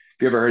 if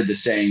you ever heard the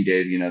saying,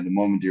 Dave, the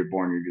moment you're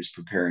born, you're just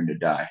preparing to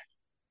die.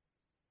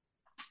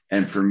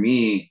 And for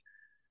me,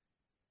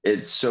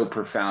 it's so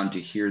profound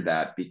to hear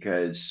that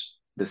because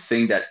the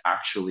thing that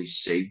actually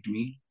saved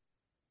me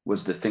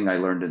was the thing I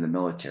learned in the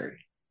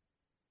military,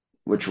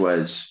 which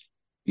was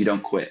you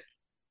don't quit,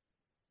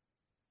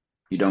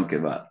 you don't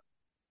give up.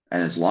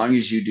 And as long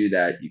as you do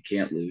that, you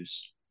can't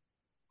lose.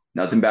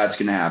 Nothing bad's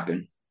going to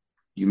happen.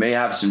 You may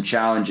have some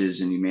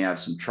challenges and you may have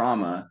some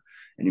trauma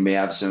and you may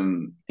have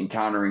some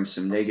encountering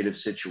some negative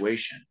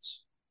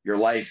situations. Your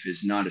life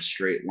is not a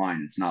straight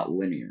line, it's not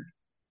linear.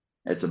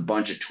 It's a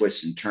bunch of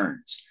twists and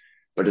turns.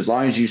 But as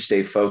long as you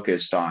stay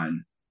focused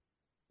on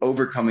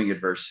overcoming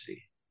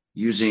adversity,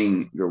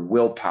 using your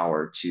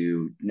willpower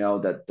to know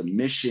that the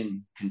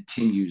mission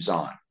continues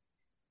on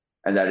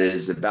and that it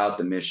is about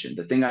the mission.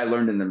 The thing I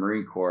learned in the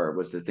Marine Corps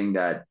was the thing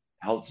that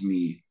helped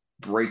me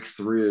break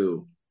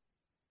through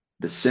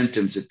the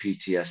symptoms of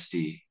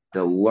PTSD,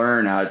 to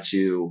learn how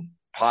to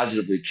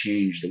positively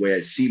change the way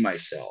I see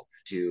myself,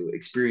 to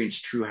experience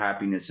true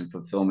happiness and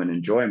fulfillment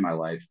and joy in my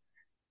life,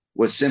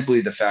 was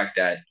simply the fact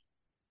that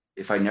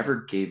if I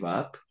never gave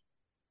up,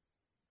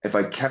 if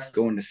I kept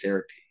going to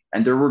therapy,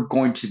 and there were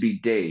going to be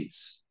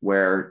days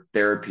where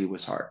therapy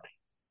was hard,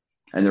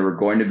 and there were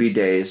going to be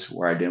days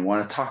where I didn't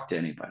want to talk to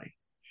anybody,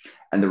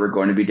 and there were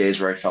going to be days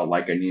where I felt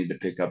like I needed to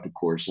pick up a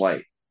Coors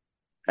Light.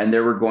 And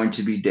there were going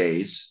to be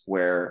days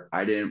where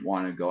I didn't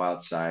want to go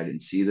outside and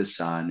see the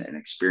sun and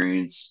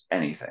experience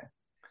anything.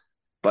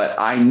 But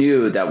I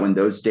knew that when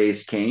those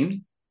days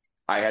came,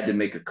 I had to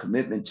make a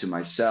commitment to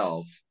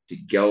myself to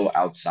go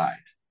outside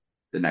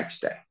the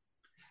next day.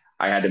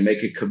 I had to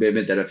make a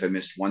commitment that if I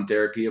missed one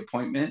therapy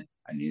appointment,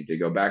 I needed to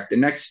go back the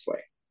next way.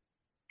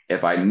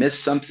 If I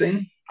missed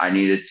something, I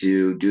needed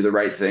to do the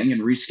right thing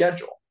and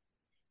reschedule.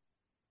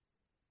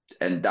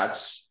 And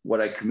that's what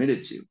I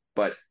committed to.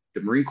 But the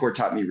Marine Corps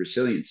taught me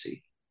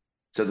resiliency.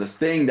 So the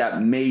thing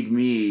that made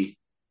me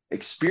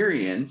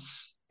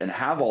experience and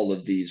have all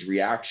of these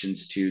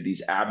reactions to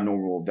these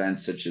abnormal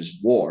events, such as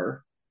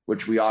war,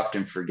 which we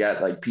often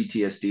forget, like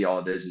PTSD,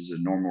 all it is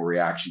a normal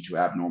reaction to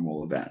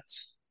abnormal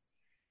events.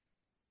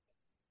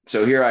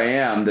 So here I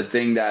am, the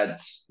thing that,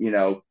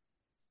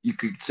 you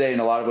could say in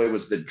a lot of ways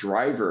was the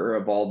driver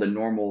of all the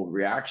normal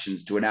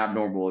reactions to an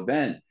abnormal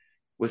event,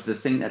 was the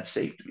thing that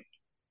saved me,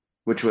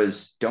 which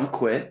was don't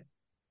quit.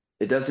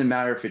 It doesn't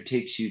matter if it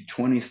takes you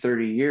 20,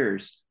 30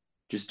 years,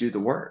 just do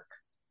the work.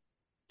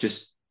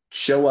 Just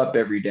show up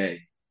every day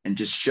and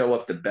just show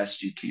up the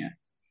best you can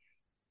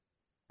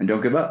and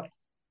don't give up.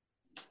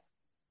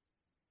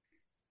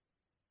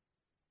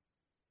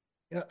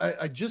 Yeah,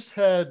 I just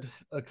had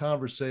a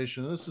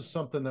conversation. This is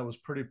something that was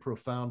pretty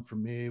profound for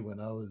me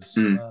when I was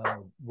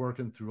Mm.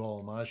 working through all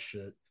of my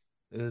shit.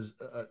 Is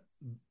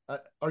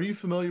are you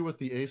familiar with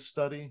the ACE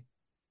study?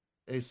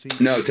 ACE.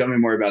 No, tell me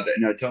more about that.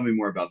 No, tell me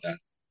more about that.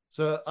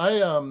 So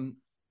I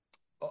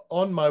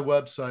on my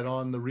website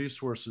on the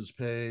resources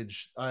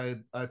page, I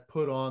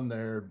put on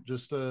there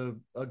just a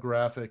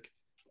graphic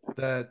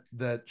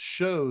that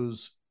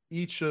shows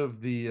each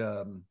of the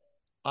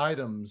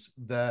items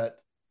that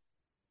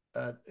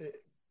it,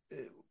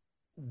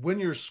 when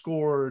you're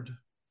scored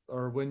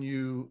or when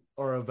you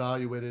are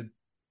evaluated,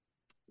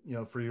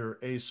 for your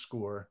ACE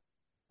score,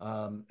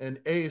 and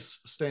ACE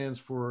stands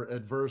for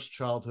Adverse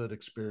Childhood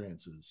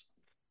Experiences,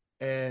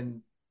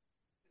 and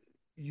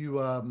you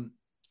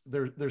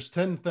there's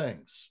 10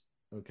 things,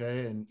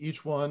 okay, and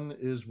each one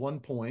is 1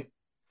 point,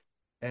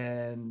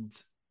 and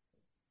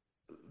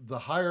the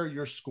higher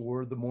your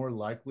score, the more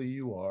likely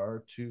you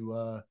are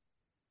to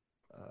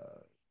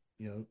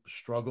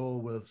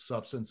struggle with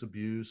substance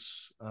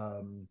abuse,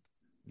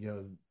 you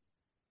know,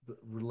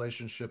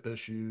 relationship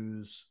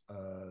issues,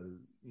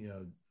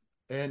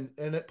 and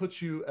it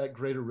puts you at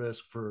greater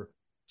risk for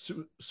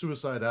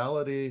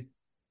suicidality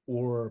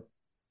or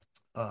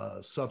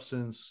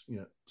substance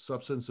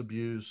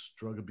abuse,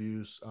 drug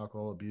abuse,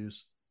 alcohol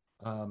abuse.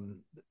 Um,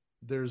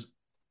 there's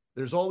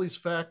there's all these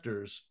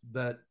factors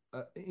that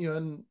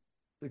and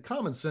the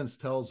common sense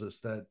tells us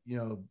that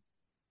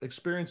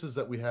experiences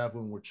that we have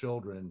when we're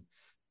children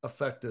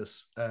affect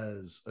us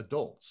as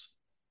adults.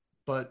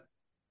 But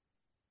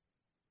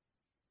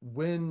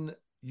when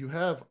you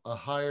have a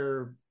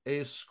higher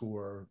ACE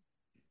score,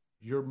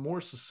 you're more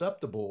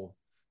susceptible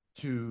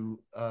to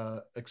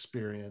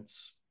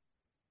experience,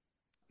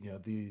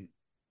 the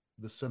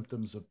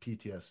symptoms of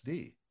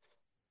PTSD.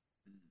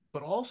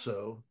 But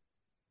also,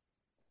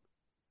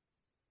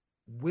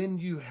 when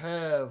you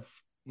have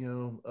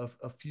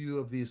a few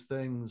of these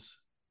things,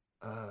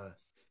 uh,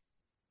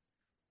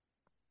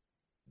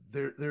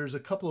 there's a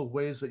couple of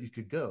ways that you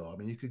could go. I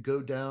mean, you could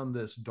go down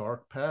this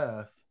dark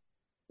path,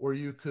 or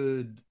you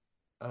could,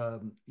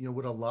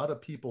 what a lot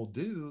of people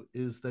do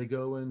is they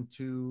go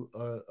into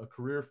a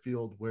career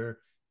field where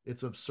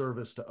it's of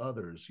service to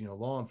others.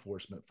 Law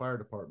enforcement, fire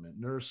department,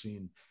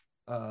 nursing,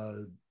 uh,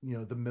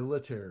 the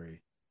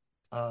military,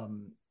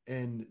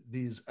 and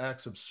these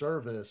acts of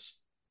service.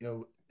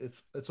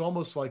 It's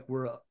almost like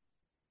we're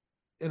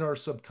in our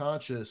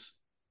subconscious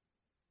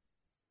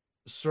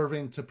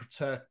serving to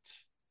protect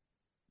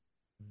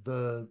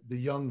the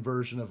young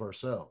version of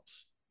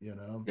ourselves.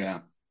 Yeah.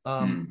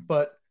 Mm.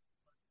 But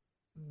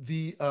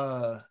the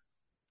uh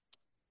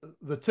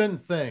the 10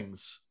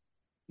 things,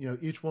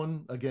 each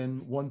one,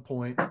 again, 1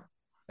 point,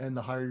 and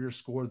the higher your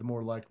score, the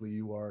more likely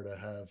you are to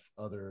have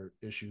other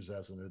issues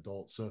as an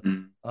adult. So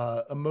Mm.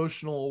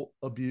 emotional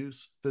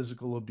abuse,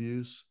 physical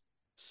abuse,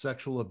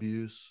 sexual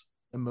abuse,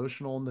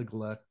 emotional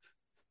neglect,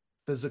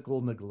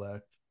 physical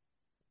neglect,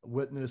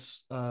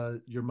 witness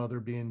your mother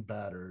being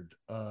battered,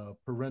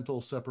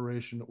 parental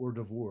separation or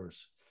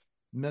divorce,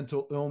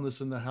 mental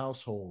illness in the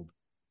household,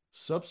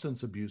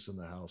 substance abuse in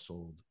the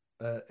household,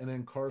 an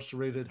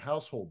incarcerated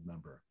household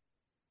member.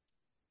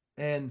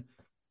 And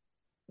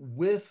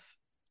with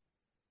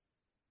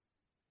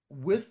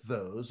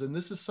those, and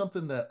this is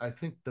something that I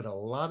think that a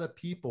lot of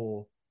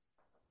people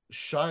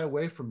shy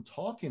away from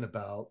talking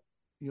about,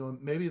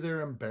 maybe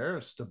they're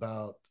embarrassed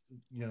about,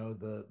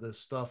 the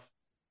stuff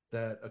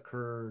that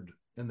occurred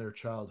in their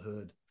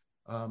childhood.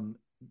 And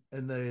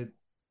they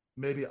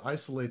maybe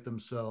isolate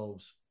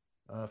themselves,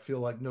 feel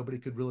like nobody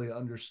could really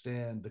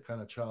understand the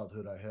kind of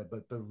childhood I had.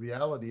 But the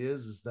reality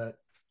is that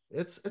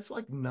it's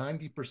like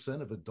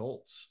 90% of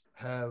adults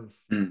have,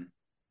 Mm.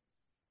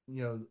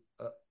 you know,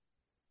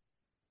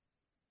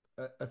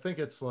 I think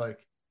it's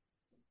like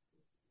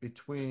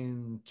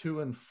between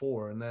 2 and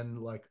 4, and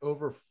then like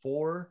over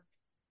 4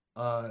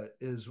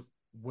 is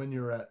when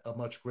you're at a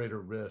much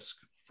greater risk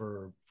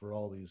for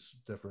all these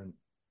different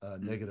Mm.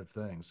 negative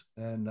things.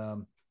 And uh,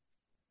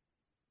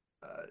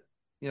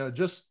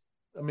 just,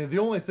 I mean, the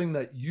only thing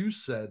that you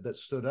said that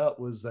stood out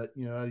was that,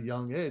 at a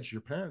young age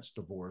your parents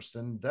divorced,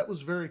 and that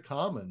was very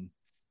common.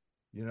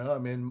 I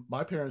mean,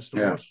 my parents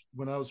Yeah. divorced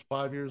when I was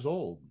 5 years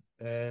old,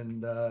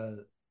 and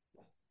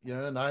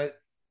and I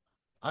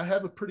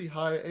have a pretty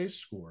high ACE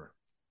score.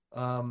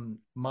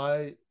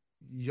 My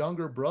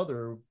younger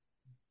brother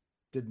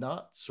did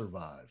not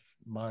survive.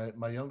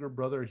 My younger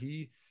brother,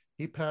 he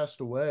passed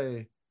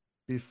away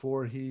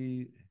before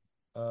he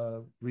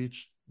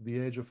reached the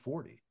age of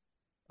 40.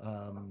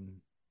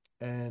 Um,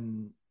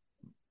 and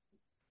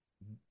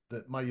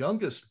that my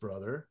youngest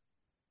brother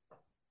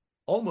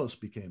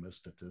almost became a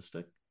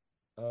statistic.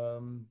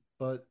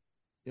 But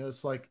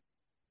it's like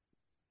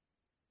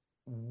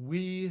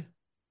we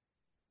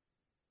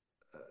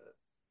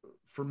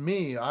for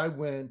me, I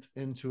went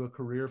into a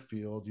career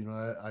field.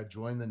 I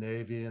joined the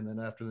Navy, and then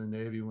after the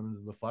Navy, went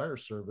into the fire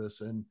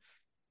service, and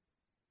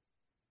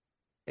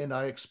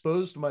I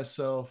exposed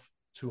myself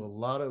to a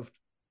lot of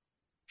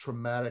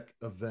traumatic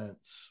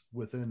events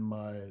within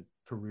my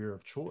career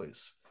of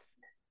choice,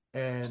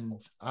 and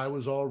I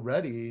was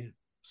already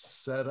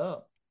set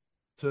up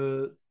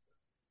to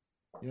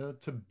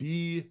to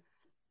be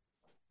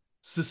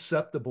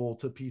susceptible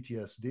to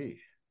PTSD.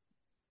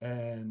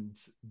 And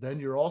then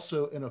you're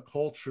also in a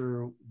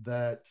culture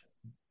that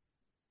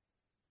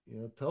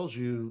tells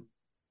you,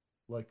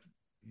 like,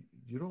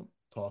 you don't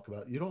talk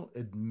about, you don't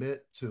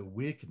admit to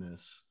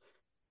weakness.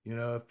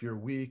 If you're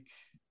weak,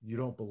 you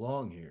don't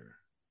belong here.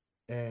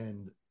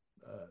 And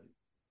uh,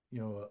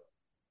 you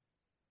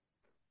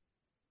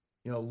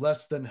know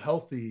less than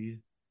healthy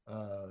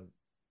uh,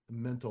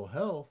 mental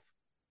health,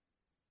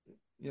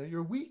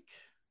 you're weak,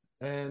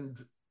 and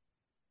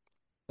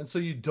so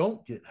you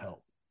don't get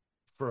help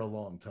for a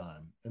long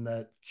time, and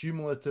that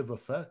cumulative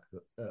effect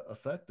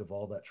of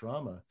all that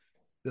trauma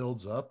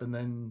builds up, and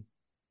then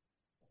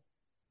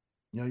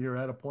you're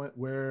at a point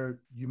where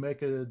you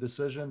make a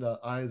decision to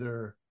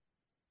either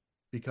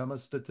become a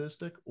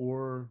statistic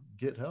or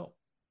get help.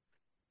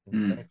 And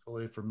Mm.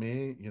 thankfully for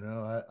me,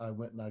 I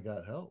went and I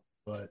got help.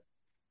 But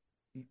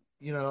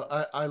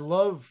I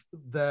love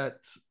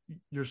that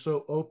you're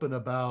so open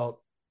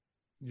about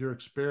your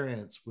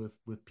experience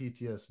with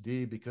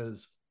PTSD,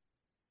 because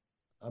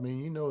I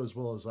mean, as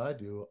well as I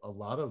do, a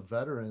lot of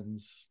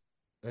veterans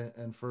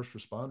and first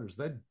responders,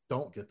 they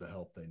don't get the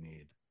help they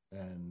need.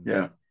 And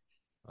Yeah.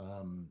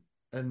 um,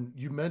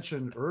 you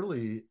mentioned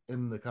early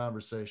in the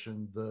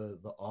conversation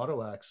the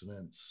auto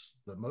accidents,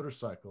 the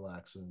motorcycle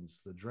accidents,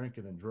 the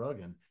drinking and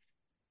drugging.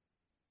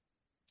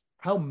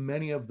 How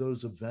many of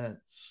those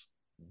events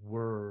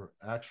were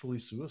actually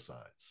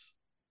suicides?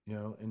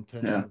 Yeah.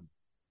 Intentional.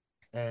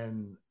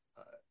 And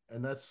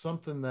that's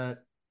something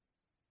that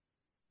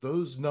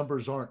those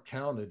numbers aren't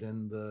counted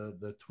in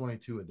the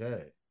 22 a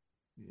day.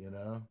 You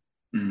know,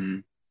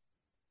 Mm.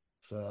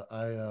 so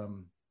I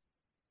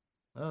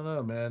don't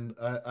know, man.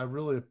 I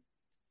really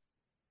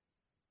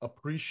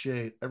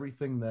appreciate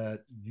everything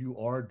that you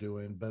are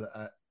doing,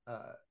 but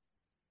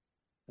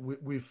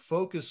we've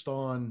focused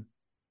on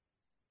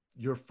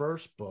your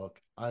first book.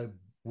 I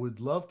would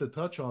love to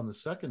touch on the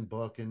second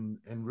book, and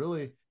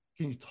really,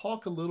 can you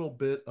talk a little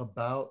bit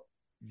about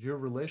your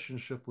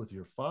relationship with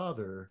your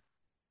father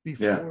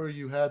Yeah. before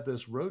you had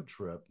this road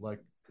trip?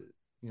 Like,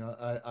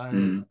 I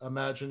Mm.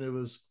 imagine it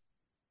was,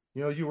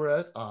 you were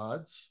at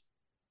odds,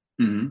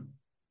 Mm.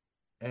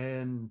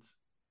 and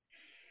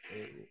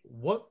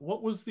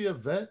what was the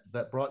event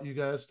that brought you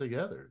guys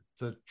together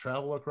to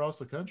travel across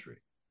the country?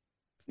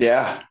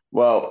 Yeah.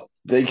 Well,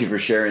 thank you for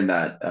sharing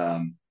that,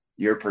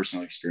 your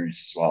personal experience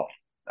as well.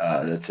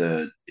 That's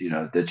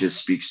that just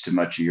speaks to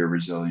much of your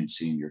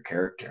resiliency and your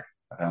character,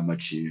 how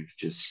much you've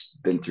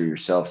just been through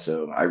yourself.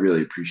 So I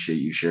really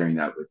appreciate you sharing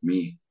that with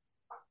me.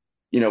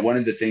 One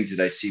of the things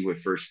that I see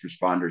with first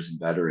responders and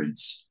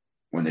veterans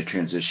when they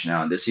transition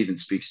out, and this even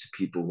speaks to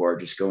people who are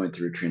just going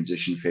through a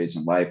transition phase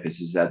in life,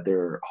 is that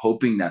they're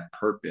hoping that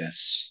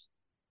purpose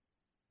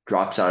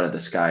drops out of the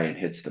sky and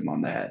hits them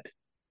on the head.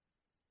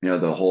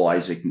 The whole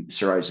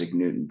Sir Isaac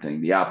Newton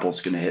thing. The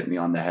apple's going to hit me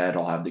on the head.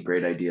 I'll have the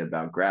great idea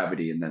about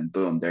gravity, and then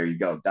boom, there you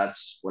go.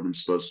 That's what I'm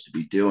supposed to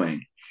be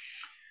doing.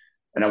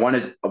 And I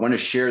want to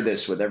share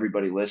this with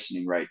everybody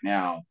listening right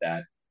now,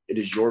 that it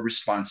is your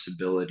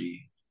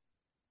responsibility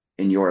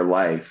in your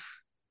life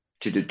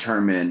to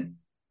determine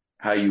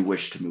how you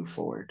wish to move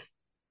forward.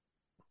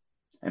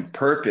 And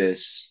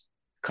purpose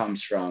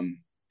comes from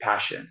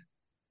passion,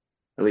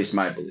 at least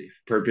my belief.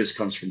 Purpose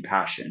comes from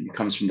passion. It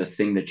comes from the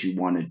thing that you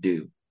want to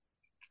do.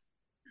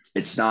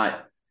 It's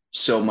not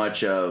so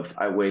much of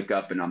I wake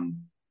up and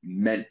I'm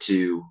meant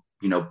to,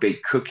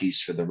 bake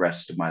cookies for the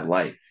rest of my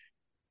life.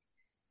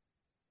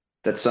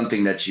 That's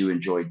something that you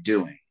enjoy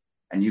doing.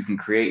 And you can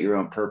create your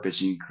own purpose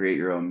and you can create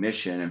your own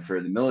mission. And for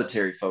the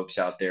military folks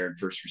out there and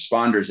first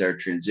responders that are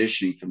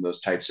transitioning from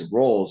those types of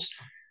roles,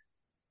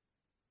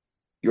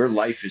 your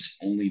life is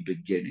only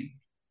beginning.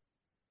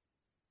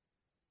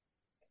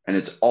 And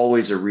it's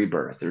always a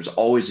rebirth. There's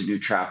always a new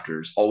chapter.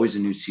 There's always a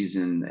new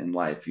season in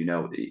life.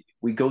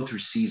 We go through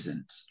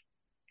seasons,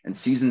 and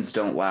seasons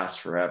don't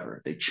last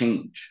forever. They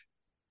change.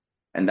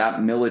 And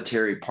that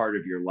military part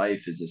of your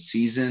life is a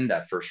season.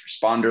 That first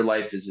responder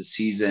life is a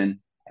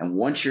season. And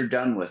once you're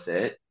done with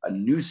it, a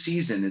new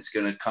season is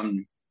going to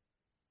come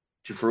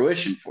to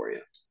fruition for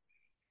you.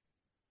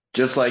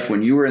 Just like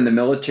when you were in the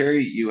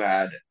military, you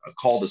had a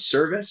call to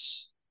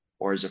service,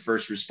 or as a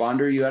first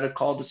responder, you had a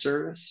call to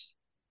service.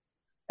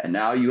 And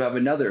now you have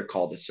another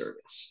call to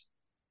service.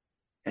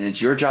 And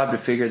it's your job to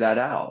figure that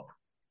out.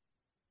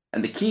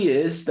 And the key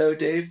is, though,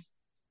 Dave,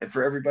 and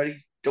for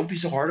everybody, don't be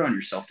so hard on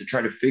yourself to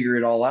try to figure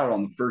it all out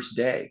on the first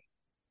day.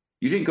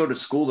 You didn't go to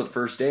school the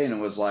first day and it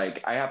was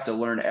like, I have to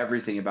learn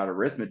everything about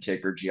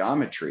arithmetic or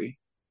geometry.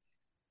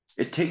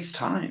 It takes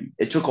time.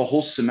 It took a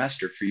whole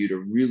semester for you to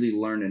really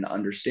learn and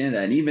understand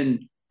that. And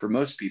even for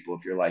most people,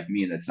 if you're like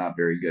me and that's not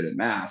very good at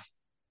math,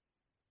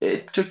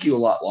 it took you a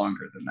lot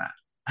longer than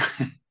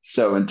that.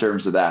 So in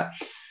terms of that,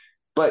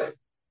 but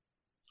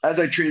as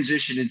I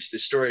transition into the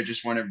story, I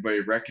just want everybody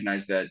to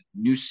recognize that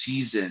new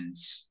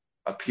seasons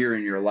appear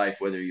in your life,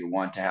 whether you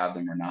want to have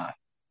them or not.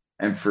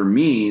 And for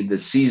me, the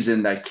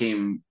season that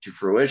came to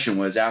fruition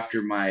was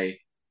after my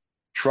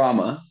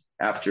trauma,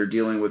 after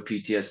dealing with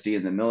PTSD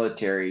in the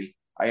military.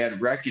 I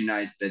had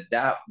recognized that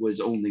that was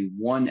only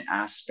one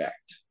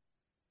aspect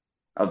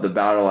of the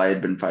battle I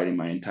had been fighting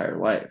my entire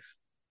life,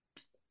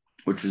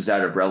 which was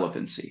that of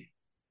relevancy.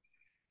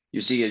 You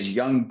see, as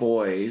young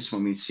boys,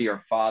 when we see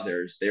our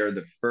fathers, they are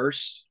the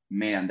first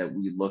man that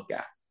we look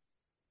at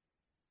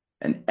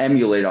and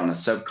emulate on a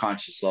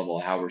subconscious level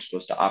how we're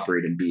supposed to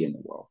operate and be in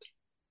the world.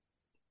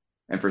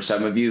 And for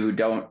some of you who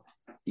don't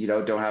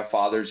have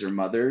fathers or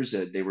mothers,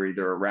 they were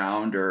either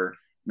around or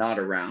not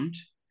around,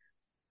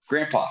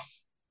 grandpa,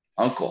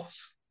 uncle,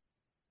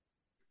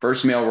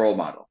 first male role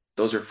model,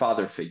 those are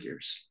father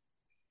figures.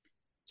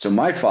 So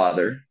my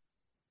father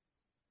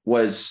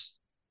was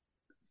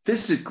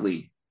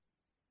physically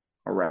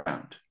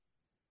around,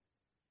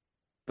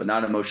 but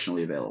not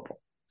emotionally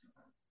available.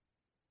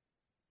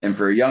 And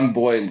for a young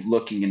boy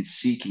looking and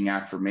seeking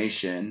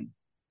affirmation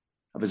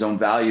of his own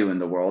value in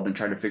the world and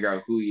trying to figure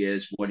out who he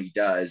is, what he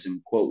does,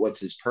 and quote, what's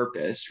his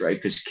purpose, right?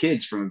 Because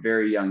kids from a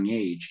very young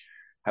age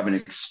have an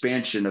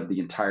expansion of the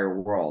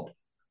entire world.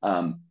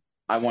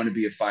 I want to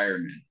be a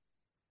fireman.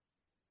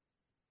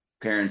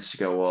 Parents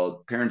go,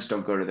 well, parents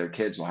don't go to their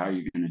kids. Well, how are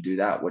you going to do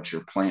that? What's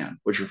your plan?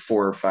 What's your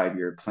 4 or 5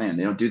 year plan?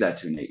 They don't do that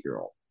to an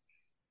 8-year-old.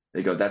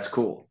 They go, that's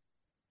cool.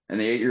 And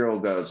the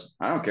 8-year-old goes,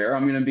 I don't care.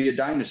 I'm going to be a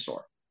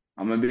dinosaur.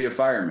 I'm going to be a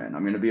fireman.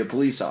 I'm going to be a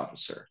police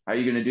officer. How are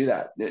you going to do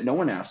that? No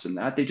one asks them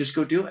that. They just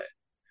go do it.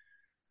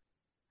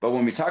 But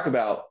when we talk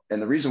about,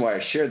 and the reason why I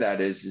share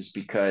that is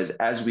because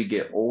as we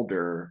get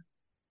older,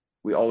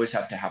 we always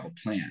have to have a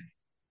plan.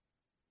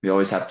 We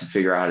always have to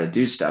figure out how to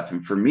do stuff.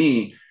 And for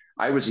me,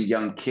 I was a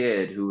young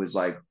kid who was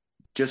like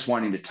just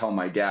wanting to tell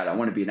my dad, I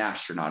want to be an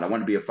astronaut. I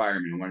want to be a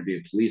fireman. I want to be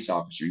a police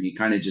officer. And he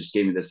kind of just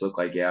gave me this look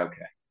like, yeah,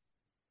 okay.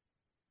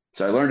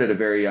 So I learned at a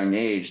very young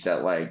age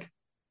that like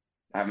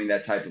having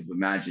that type of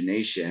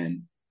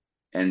imagination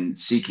and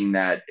seeking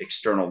that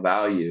external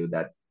value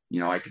that,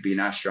 I could be an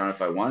astronaut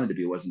if I wanted to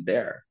be wasn't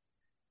there.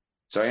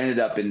 So I ended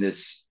up in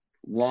this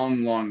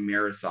long, long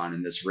marathon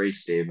in this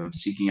race, Dave, of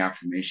seeking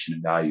affirmation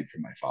and value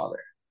from my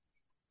father.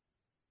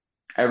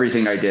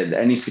 Everything I did,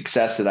 any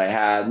success that I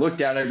had,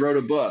 looked at, I wrote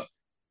a book.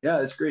 Yeah,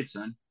 that's great,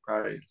 son.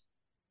 Proud of you.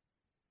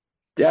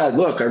 Dad,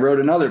 look, I wrote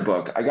another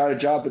book. I got a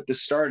job at the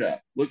startup.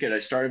 Look at, I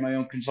started my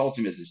own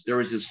consulting business. There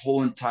was this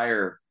whole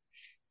entire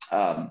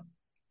path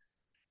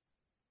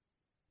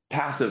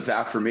of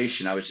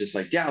affirmation. I was just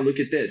like, Dad, look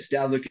at this.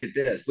 Dad, look at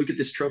this. Look at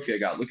this trophy I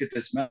got. Look at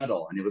this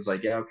medal. And it was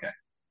like, yeah, okay.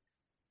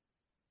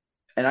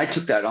 And I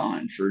took that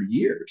on for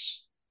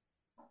years.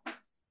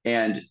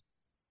 And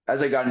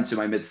as I got into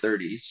my mid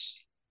 30s,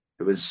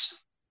 it was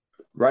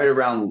right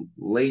around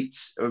early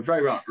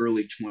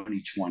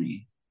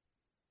 2020.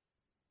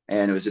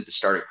 And it was at the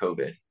start of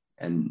COVID.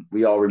 And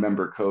we all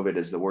remember COVID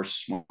as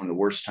one of the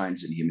worst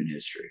times in human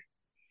history.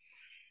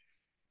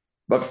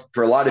 But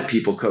for a lot of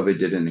people, COVID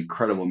did an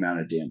incredible amount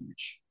of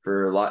damage.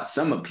 For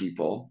some of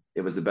people,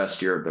 it was the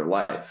best year of their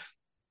life.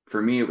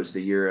 For me, it was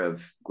the year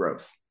of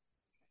growth.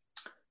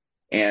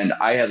 And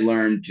I had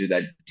learned through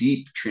that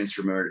deep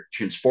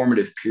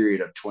transformative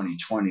period of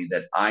 2020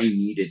 that I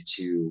needed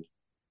to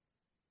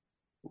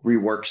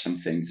rework some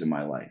things in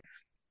my life.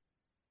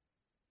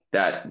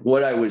 That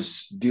what I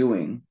was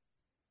doing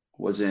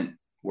wasn't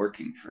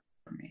working for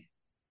me.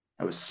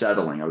 I was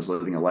settling. I was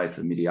living a life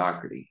of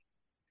mediocrity.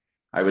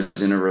 I was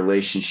in a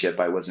relationship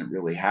I wasn't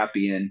really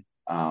happy in,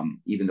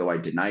 even though I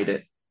denied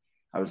it.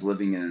 I was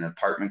living in an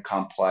apartment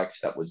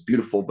complex that was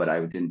beautiful, but I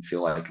didn't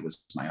feel like it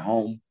was my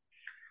home.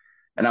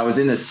 And I was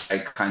in this, I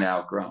kind of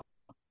outgrown.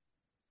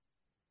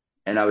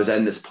 And I was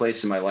in this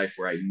place in my life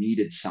where I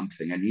needed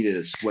something. I needed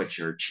a switch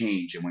or a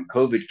change. And when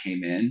COVID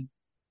came in,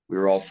 we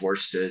were all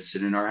forced to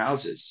sit in our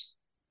houses.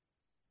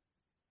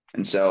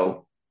 And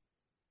so,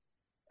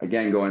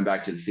 again, going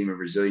back to the theme of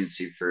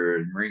resiliency for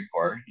the Marine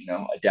Corps,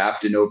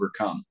 adapt and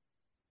overcome.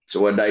 So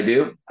what did I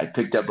do? I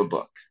picked up a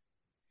book.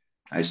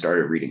 I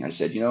started reading. I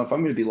said, if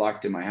I'm going to be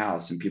locked in my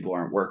house and people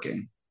aren't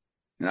working,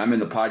 and I'm in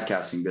the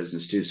podcasting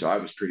business too, so I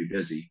was pretty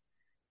busy,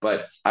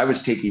 but I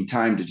was taking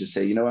time to just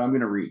say, I'm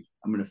going to read.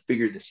 I'm going to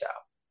figure this out.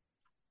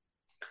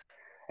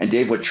 And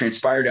Dave, what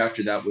transpired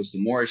after that was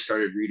the more I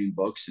started reading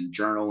books and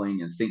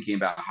journaling and thinking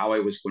about how I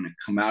was going to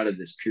come out of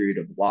this period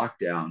of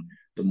lockdown,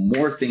 the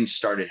more things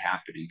started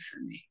happening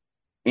for me.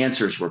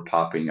 Answers were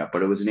popping up,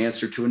 but it was an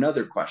answer to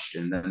another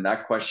question. And then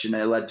that question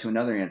led to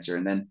another answer.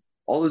 And then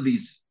all of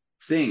these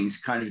things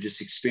kind of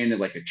just expanded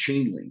like a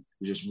chain link.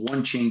 It was just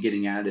one chain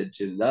getting added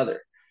to the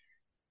other.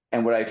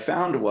 And what I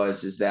found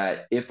is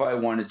that if I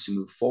wanted to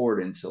move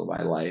forward into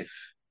my life,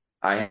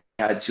 I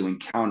had to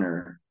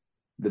encounter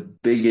the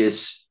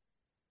biggest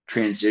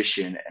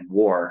transition and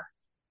war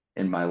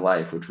in my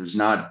life, which was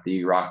not the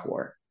Iraq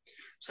War.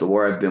 It's the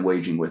war I've been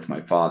waging with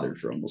my father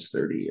for almost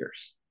 30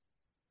 years.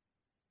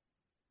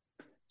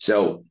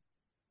 So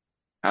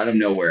out of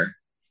nowhere,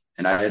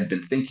 and I had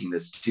been thinking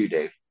this too,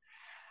 Dave,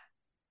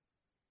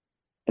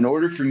 in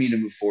order for me to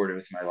move forward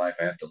with my life,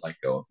 I have to let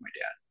go of my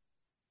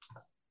dad.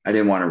 I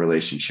didn't want a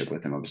relationship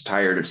with him. I was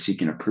tired of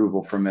seeking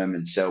approval from him.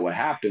 And so what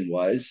happened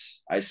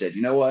was I said,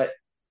 you know what,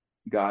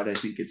 God, I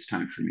think it's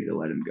time for me to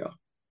let him go.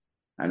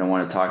 I don't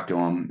want to talk to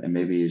him. And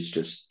maybe he's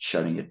just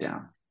shutting it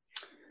down.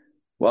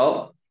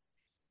 Well,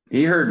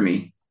 he heard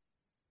me,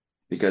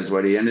 because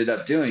what he ended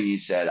up doing, he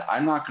said,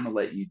 I'm not going to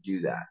let you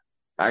do that.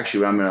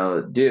 Actually, what I'm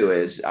going to do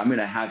is I'm going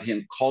to have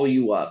him call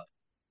you up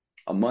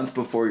a month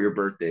before your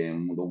birthday,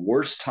 and the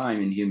worst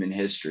time in human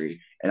history.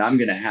 And I'm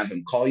going to have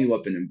him call you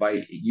up and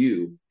invite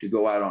you to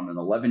go out on an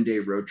 11-day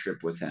road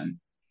trip with him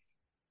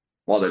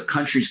while the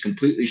country's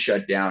completely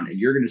shut down. And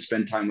you're going to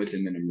spend time with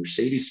him in a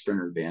Mercedes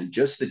Sprinter van,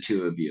 just the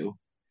two of you.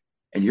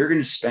 And you're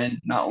going to spend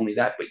not only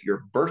that, but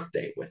your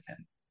birthday with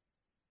him.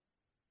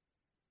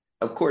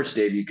 Of course,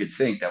 Dave, you could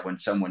think that when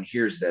someone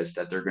hears this,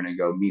 that they're going to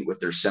go meet with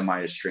their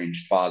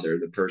semi-estranged father,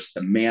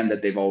 the man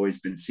that they've always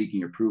been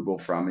seeking approval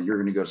from, and you're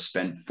going to go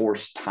spend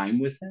forced time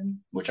with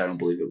him, which I don't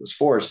believe it was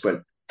forced,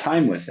 but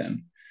time with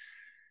him.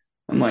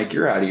 I'm like,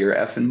 you're out of your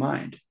effing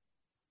mind.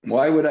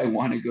 Why would I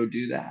want to go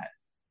do that?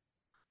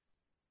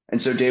 And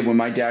so, Dave, when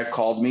my dad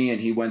called me and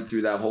he went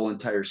through that whole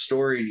entire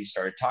story and he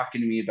started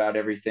talking to me about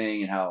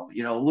everything and how,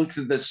 look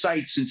at the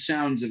sights and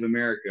sounds of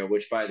America,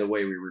 which, by the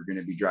way, we were going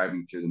to be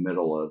driving through the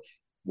middle of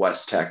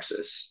West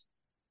Texas.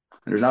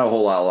 There's not a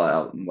whole lot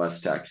out in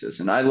West Texas.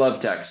 And I love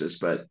Texas,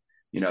 but,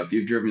 if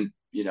you've driven,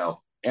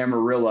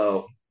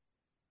 Amarillo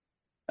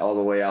all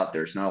the way out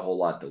there, it's not a whole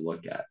lot to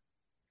look at.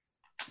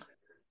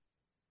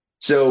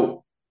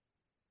 So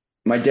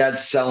my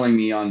dad's selling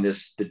me on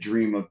the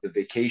dream of the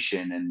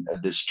vacation and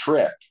this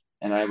trip.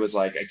 And I was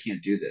like, I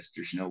can't do this.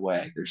 There's no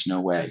way. There's no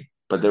way.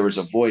 But there was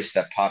a voice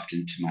that popped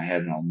into my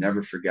head, and I'll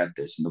never forget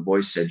this. And the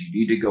voice said, you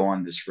need to go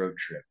on this road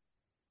trip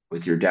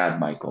with your dad,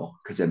 Michael,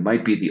 because it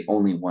might be the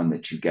only one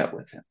that you get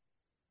with him.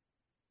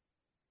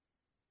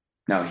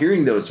 Now,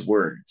 hearing those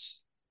words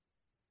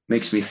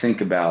makes me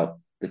think about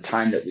the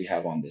time that we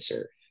have on this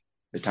earth,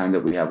 the time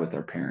that we have with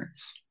our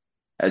parents.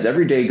 As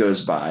every day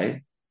goes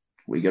by,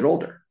 we get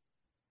older.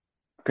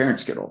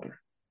 Parents get older.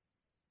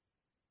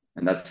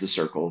 And that's the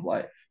circle of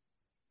life.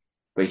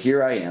 But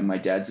here I am, my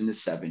dad's in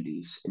his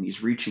 70s, and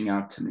he's reaching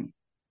out to me,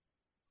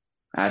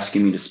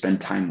 asking me to spend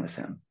time with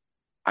him.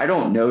 I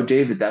don't know,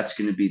 David, that's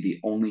going to be the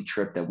only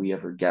trip that we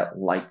ever get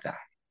like that.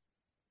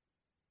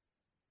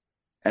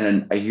 And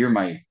then I hear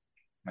my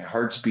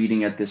heart's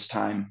beating at this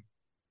time,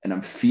 and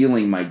I'm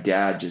feeling my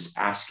dad just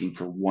asking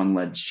for one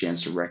last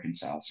chance to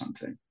reconcile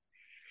something.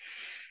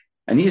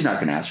 And he's not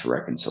going to ask for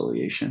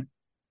reconciliation.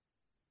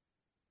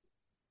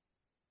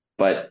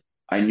 But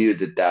I knew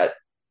that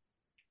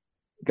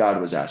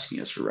God was asking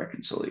us for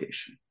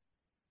reconciliation.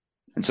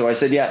 And so I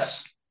said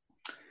yes.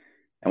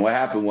 And what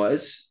happened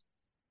was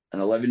an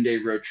 11-day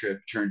road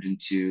trip turned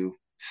into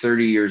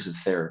 30 years of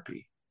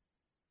therapy.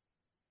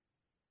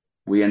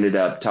 We ended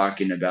up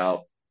talking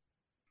about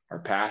our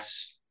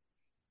past,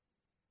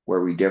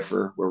 where we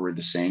differ, where we're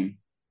the same.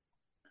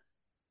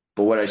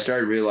 But what I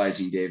started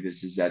realizing, Dave,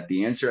 is that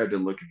the answer I've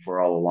been looking for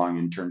all along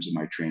in terms of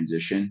my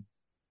transition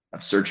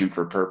of searching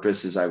for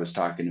purpose, as I was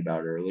talking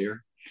about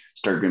earlier,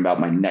 starting about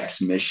my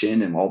next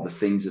mission and all the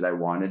things that I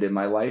wanted in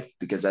my life.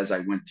 Because as I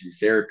went through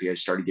therapy, I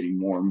started getting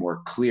more and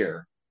more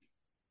clear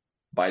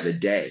by the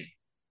day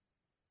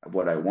of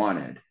what I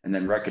wanted. And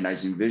then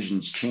recognizing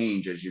visions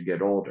change as you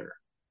get older.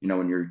 You know,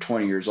 when you're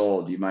 20 years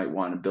old, you might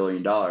want $1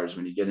 billion.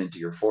 When you get into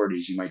your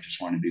 40s, you might just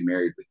want to be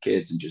married with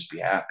kids and just be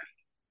happy.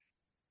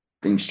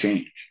 Things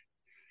change.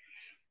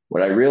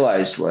 What I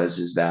realized was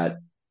is that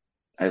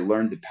I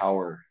learned the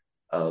power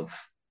of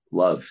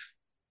love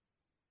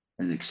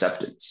and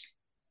acceptance,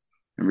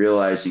 and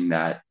realizing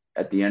that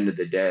at the end of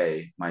the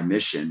day, my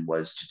mission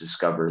was to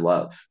discover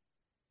love,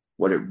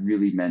 what it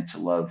really meant to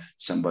love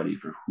somebody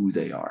for who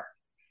they are.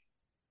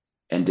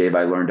 And Dave,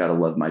 I learned how to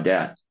love my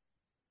dad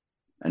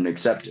and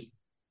accept him.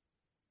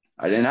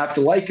 I didn't have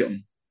to like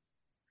him,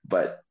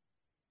 but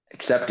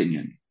accepting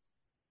him.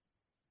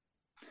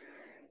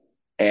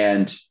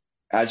 And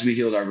as we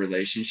healed our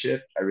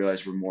relationship, I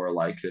realized we're more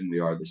alike than we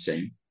are the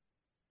same.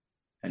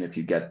 And if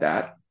you get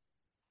that,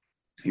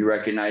 you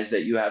recognize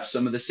that you have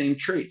some of the same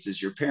traits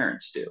as your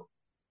parents do.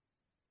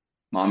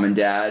 Mom and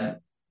dad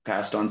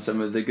passed on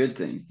some of the good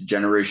things, the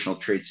generational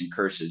traits and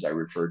curses I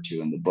refer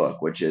to in the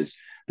book, which is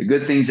the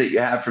good things that you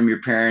have from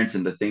your parents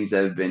and the things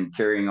that have been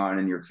carrying on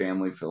in your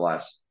family for the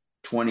last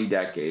 20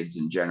 decades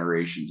and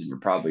generations. And you're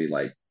probably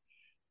like,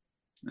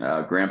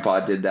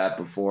 grandpa did that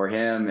before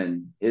him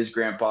and his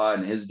grandpa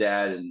and his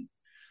dad, and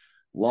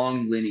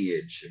long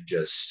lineage of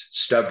just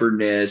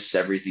stubbornness,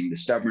 everything to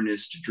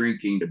stubbornness to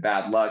drinking to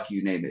bad luck,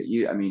 you name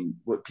it. I mean,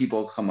 what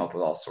people come up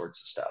with all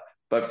sorts of stuff.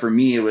 But for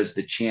me, it was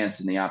the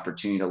chance and the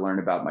opportunity to learn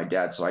about my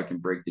dad so I can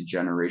break the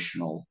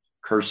generational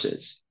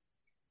curses.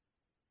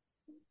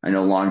 I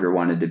no longer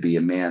wanted to be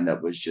a man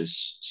that was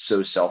just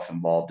so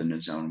self-involved in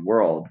his own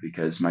world,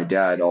 because my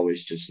dad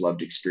always just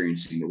loved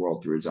experiencing the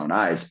world through his own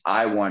eyes.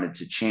 I wanted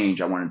to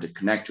change. I wanted to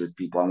connect with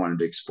people. I wanted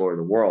to explore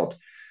the world.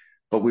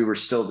 But we were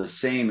still the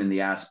same in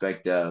the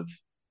aspect of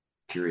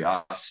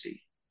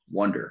curiosity,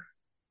 wonder,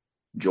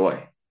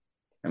 joy.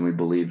 And we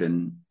believe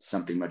in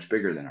something much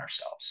bigger than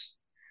ourselves.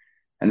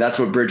 And that's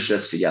what bridged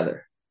us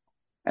together.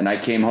 And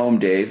I came home,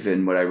 Dave,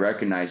 and what I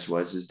recognized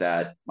is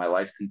that my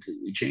life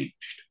completely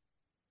changed.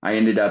 I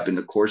ended up in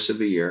the course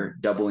of a year,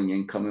 doubling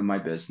income in my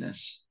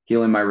business,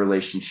 healing my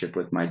relationship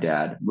with my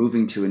dad,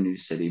 moving to a new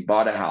city,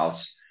 bought a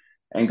house,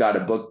 and got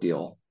a book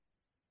deal,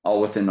 all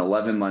within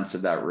 11 months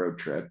of that road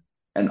trip.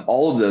 And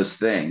all of those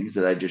things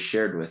that I just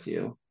shared with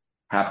you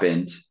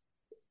happened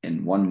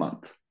in 1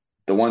 month.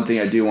 The one thing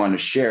I do want to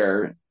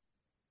share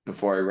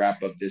before I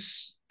wrap up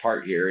this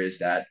part here is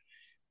that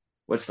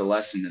what's the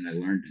lesson that I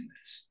learned in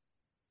this?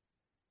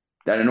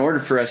 That in order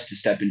for us to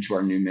step into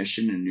our new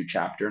mission and new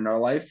chapter in our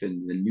life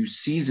and the new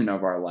season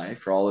of our life,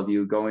 for all of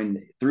you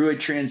going through a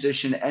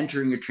transition,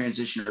 entering a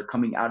transition, or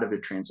coming out of a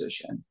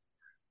transition,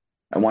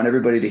 I want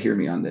everybody to hear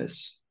me on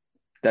this,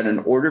 that in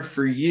order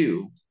for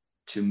you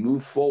to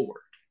move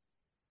forward,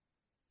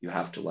 you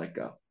have to let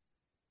go.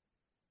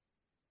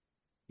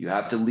 You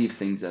have to leave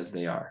things as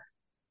they are.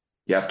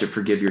 You have to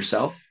forgive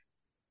yourself.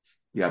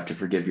 You have to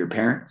forgive your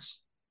parents.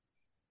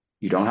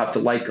 You don't have to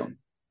like them.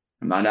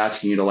 I'm not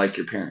asking you to like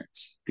your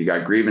parents. If you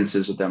got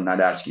grievances with them, I'm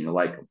not asking you to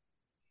like them.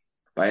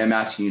 But I am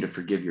asking you to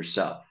forgive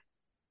yourself.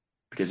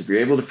 Because if you're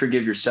able to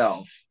forgive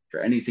yourself for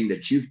anything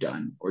that you've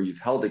done or you've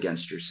held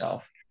against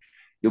yourself,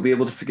 you'll be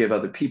able to forgive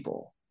other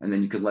people. And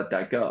then you can let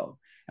that go.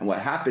 And what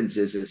happens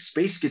is a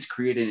space gets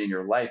created in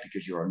your life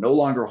because you are no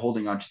longer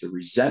holding on to the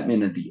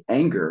resentment and the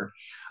anger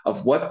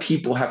of what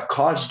people have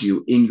caused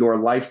you in your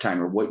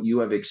lifetime or what you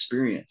have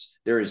experienced.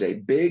 There is a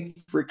big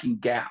freaking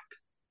gap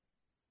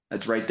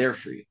that's right there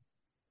for you.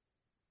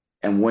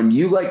 And when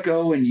you let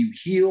go and you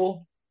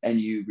heal and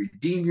you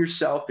redeem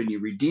yourself and you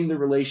redeem the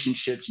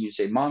relationships and you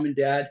say, Mom and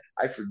Dad,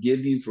 I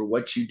forgive you for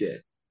what you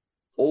did.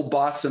 Old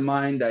boss of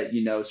mine that,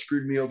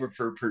 screwed me over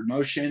for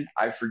promotion,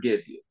 I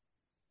forgive you.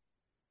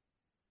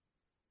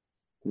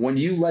 When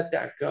you let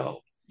that go,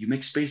 you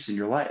make space in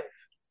your life.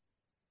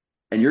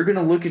 And you're going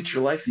to look at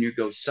your life and you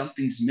go,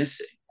 something's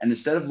missing. And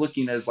instead of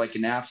looking as like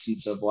an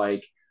absence of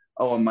like,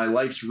 oh, my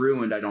life's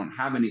ruined, I don't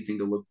have anything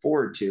to look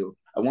forward to,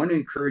 I want to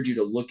encourage you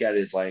to look at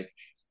it as like,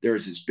 there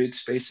is this big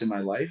space in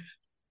my life.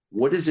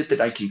 What is it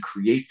that I can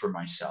create for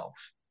myself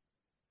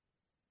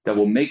that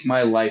will make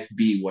my life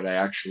be what I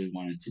actually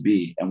want it to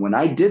be? And when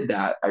I did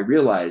that, I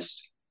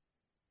realized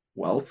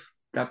wealth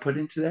got put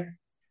into there,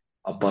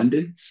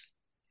 abundance,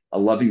 a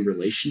loving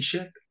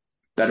relationship,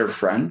 better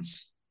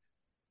friends,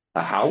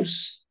 a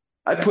house.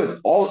 I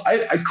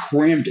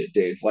crammed it,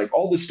 Dave. Like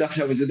all the stuff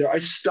that was in there, I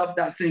stuffed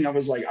that thing. I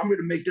was like, I'm going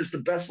to make this the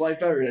best life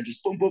ever. And I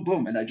just boom, boom,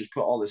 boom. And I just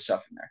put all this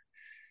stuff in there.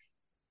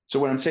 So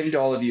what I'm saying to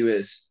all of you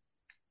is,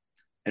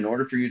 in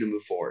order for you to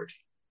move forward,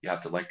 you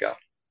have to let go.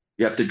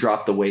 You have to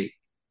drop the weight.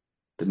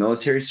 The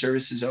military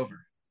service is over.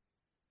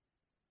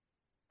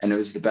 And it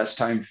was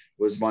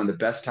one of the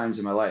best times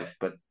in my life,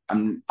 but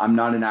I'm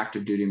not an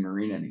active duty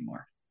Marine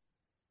anymore.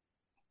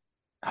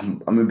 I'm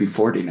going to be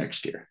 40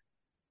 next year,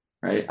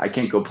 right? I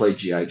can't go play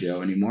G.I.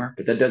 Joe anymore,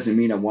 but that doesn't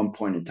mean at one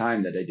point in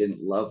time that I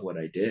didn't love what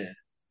I did.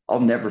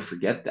 I'll never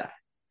forget that.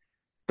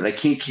 but I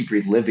can't keep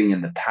reliving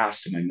in the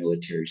past of my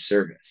military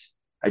service.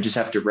 I just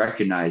have to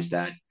recognize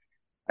that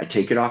I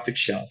take it off its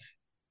shelf,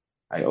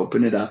 I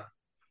open it up,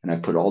 and I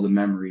put all the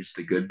memories,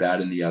 the good,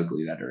 bad, and the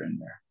ugly that are in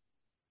there.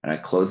 And I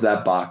close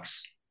that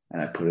box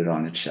and I put it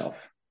on its shelf.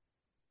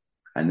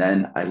 And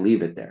then I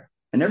leave it there.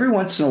 And every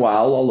once in a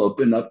while, I'll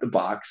open up the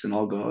box and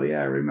I'll go, oh,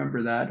 yeah, I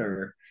remember that.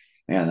 Or,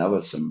 man, that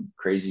was some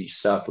crazy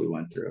stuff we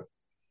went through.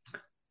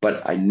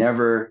 But I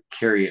never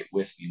carry it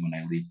with me when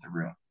I leave the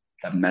room,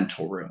 that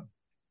mental room.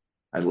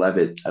 I let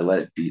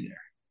it be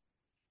there.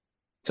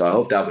 So I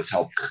hope that was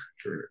helpful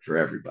for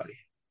everybody.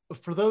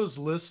 For those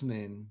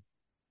listening,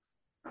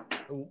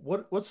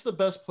 what's the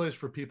best place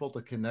for people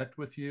to connect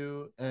with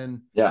you?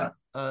 And Yeah.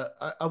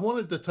 I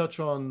wanted to touch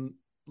on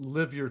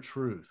Live Your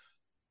Truth.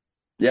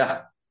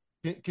 Yeah.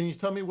 Can you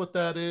tell me what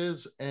that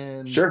is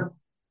and sure.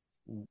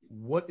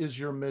 What is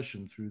your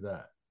mission through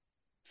that?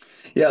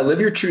 Yeah, Live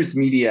Your Truth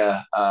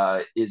Media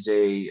is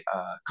a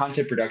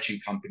content production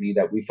company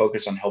that we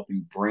focus on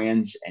helping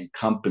brands and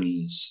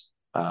companies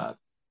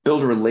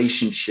build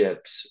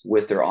relationships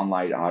with their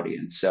online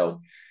audience.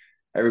 So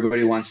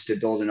everybody wants to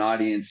build an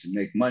audience and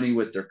make money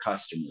with their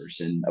customers.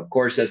 And of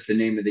course, that's the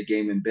name of the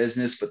game in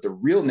business. But the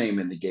real name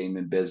in the game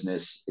in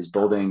business is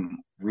building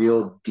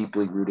real,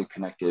 deeply rooted,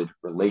 connected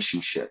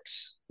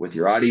relationships with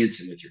your audience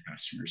and with your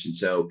customers. And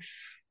so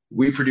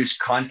we produce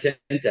content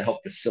to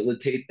help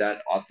facilitate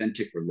that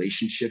authentic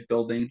relationship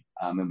building.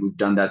 And we've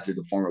done that through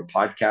the form of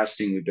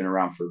podcasting. We've been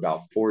around for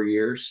about 4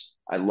 years.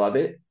 I love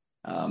it.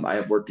 I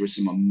have worked with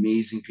some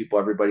amazing people,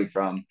 everybody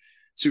from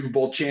Super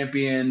Bowl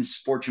champions,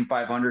 Fortune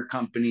 500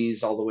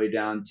 companies, all the way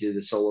down to the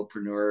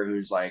solopreneur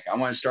who's like, I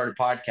want to start a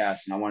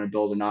podcast and I want to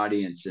build an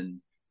audience and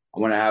I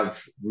want to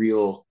have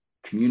real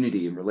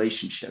community and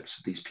relationships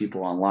with these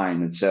people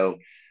online. And so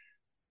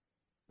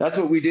that's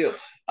what we do.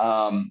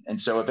 And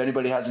so if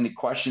anybody has any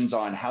questions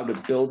on how to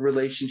build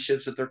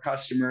relationships with their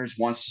customers,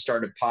 wants to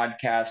start a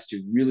podcast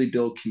to really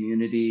build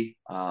community,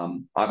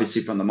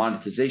 obviously from the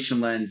monetization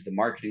lens, the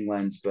marketing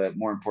lens, but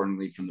more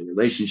importantly, from the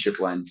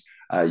relationship lens,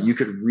 you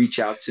could reach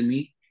out to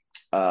me.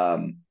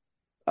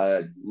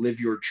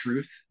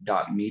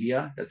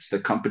 Liveyourtruth.media. That's the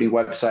company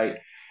website.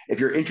 If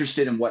you're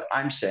interested in what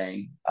I'm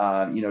saying,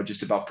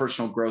 just about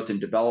personal growth and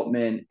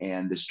development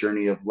and this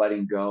journey of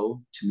letting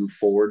go to move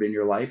forward in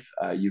your life,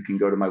 you can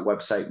go to my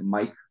website,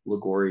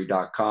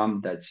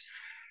 MikeLiguori.com. That's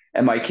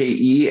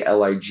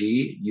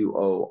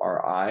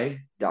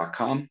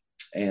MikeLiguori.com.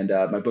 And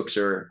my books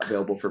are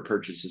available for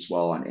purchase as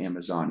well on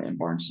Amazon and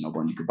Barnes &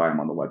 Noble, and you can buy them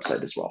on the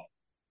website as well.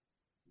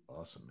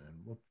 Awesome, man.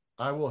 Well,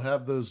 I will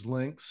have those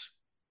links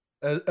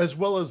as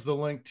well as the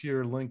link to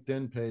your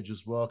LinkedIn page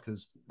as well.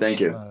 Because thank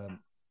you.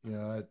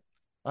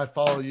 I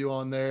follow you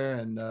on there,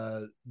 and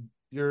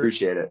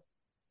appreciate it.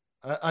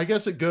 I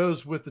guess it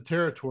goes with the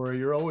territory.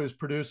 You're always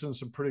producing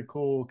some pretty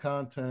cool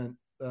content.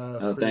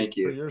 Thank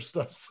you for your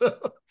stuff. So,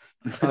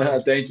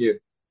 thank you.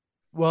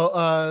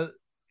 Well,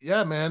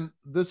 yeah, man,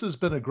 this has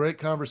been a great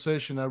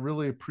conversation. I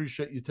really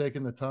appreciate you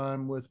taking the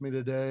time with me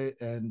today.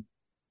 And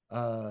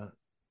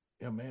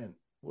yeah, man,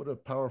 what a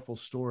powerful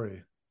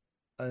story.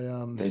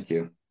 Thank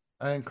you.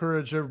 I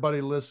encourage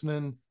everybody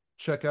listening,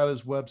 check out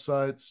his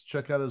websites,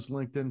 check out his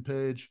LinkedIn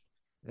page,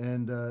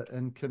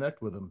 and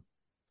connect with him.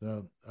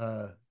 So,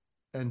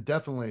 and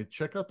definitely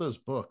check out those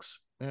books,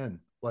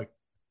 man, like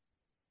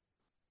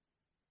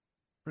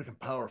freaking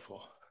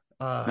powerful.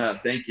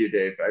 Thank you,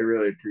 Dave. I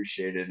really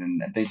appreciate it.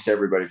 And thanks to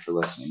everybody for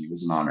listening. It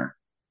was an honor.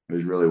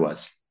 It really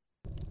was.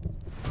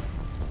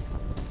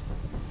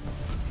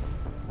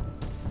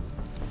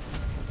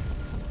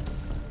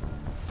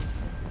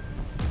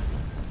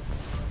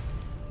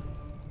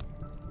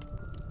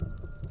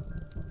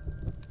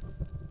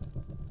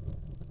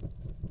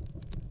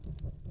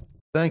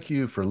 Thank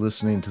you for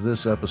listening to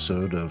this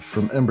episode of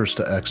From Embers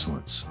to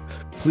Excellence.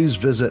 Please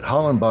visit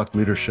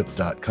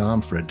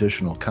hollenbachleadership.com for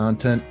additional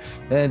content,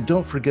 and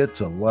don't forget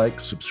to like,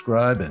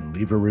 subscribe, and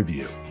leave a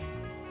review.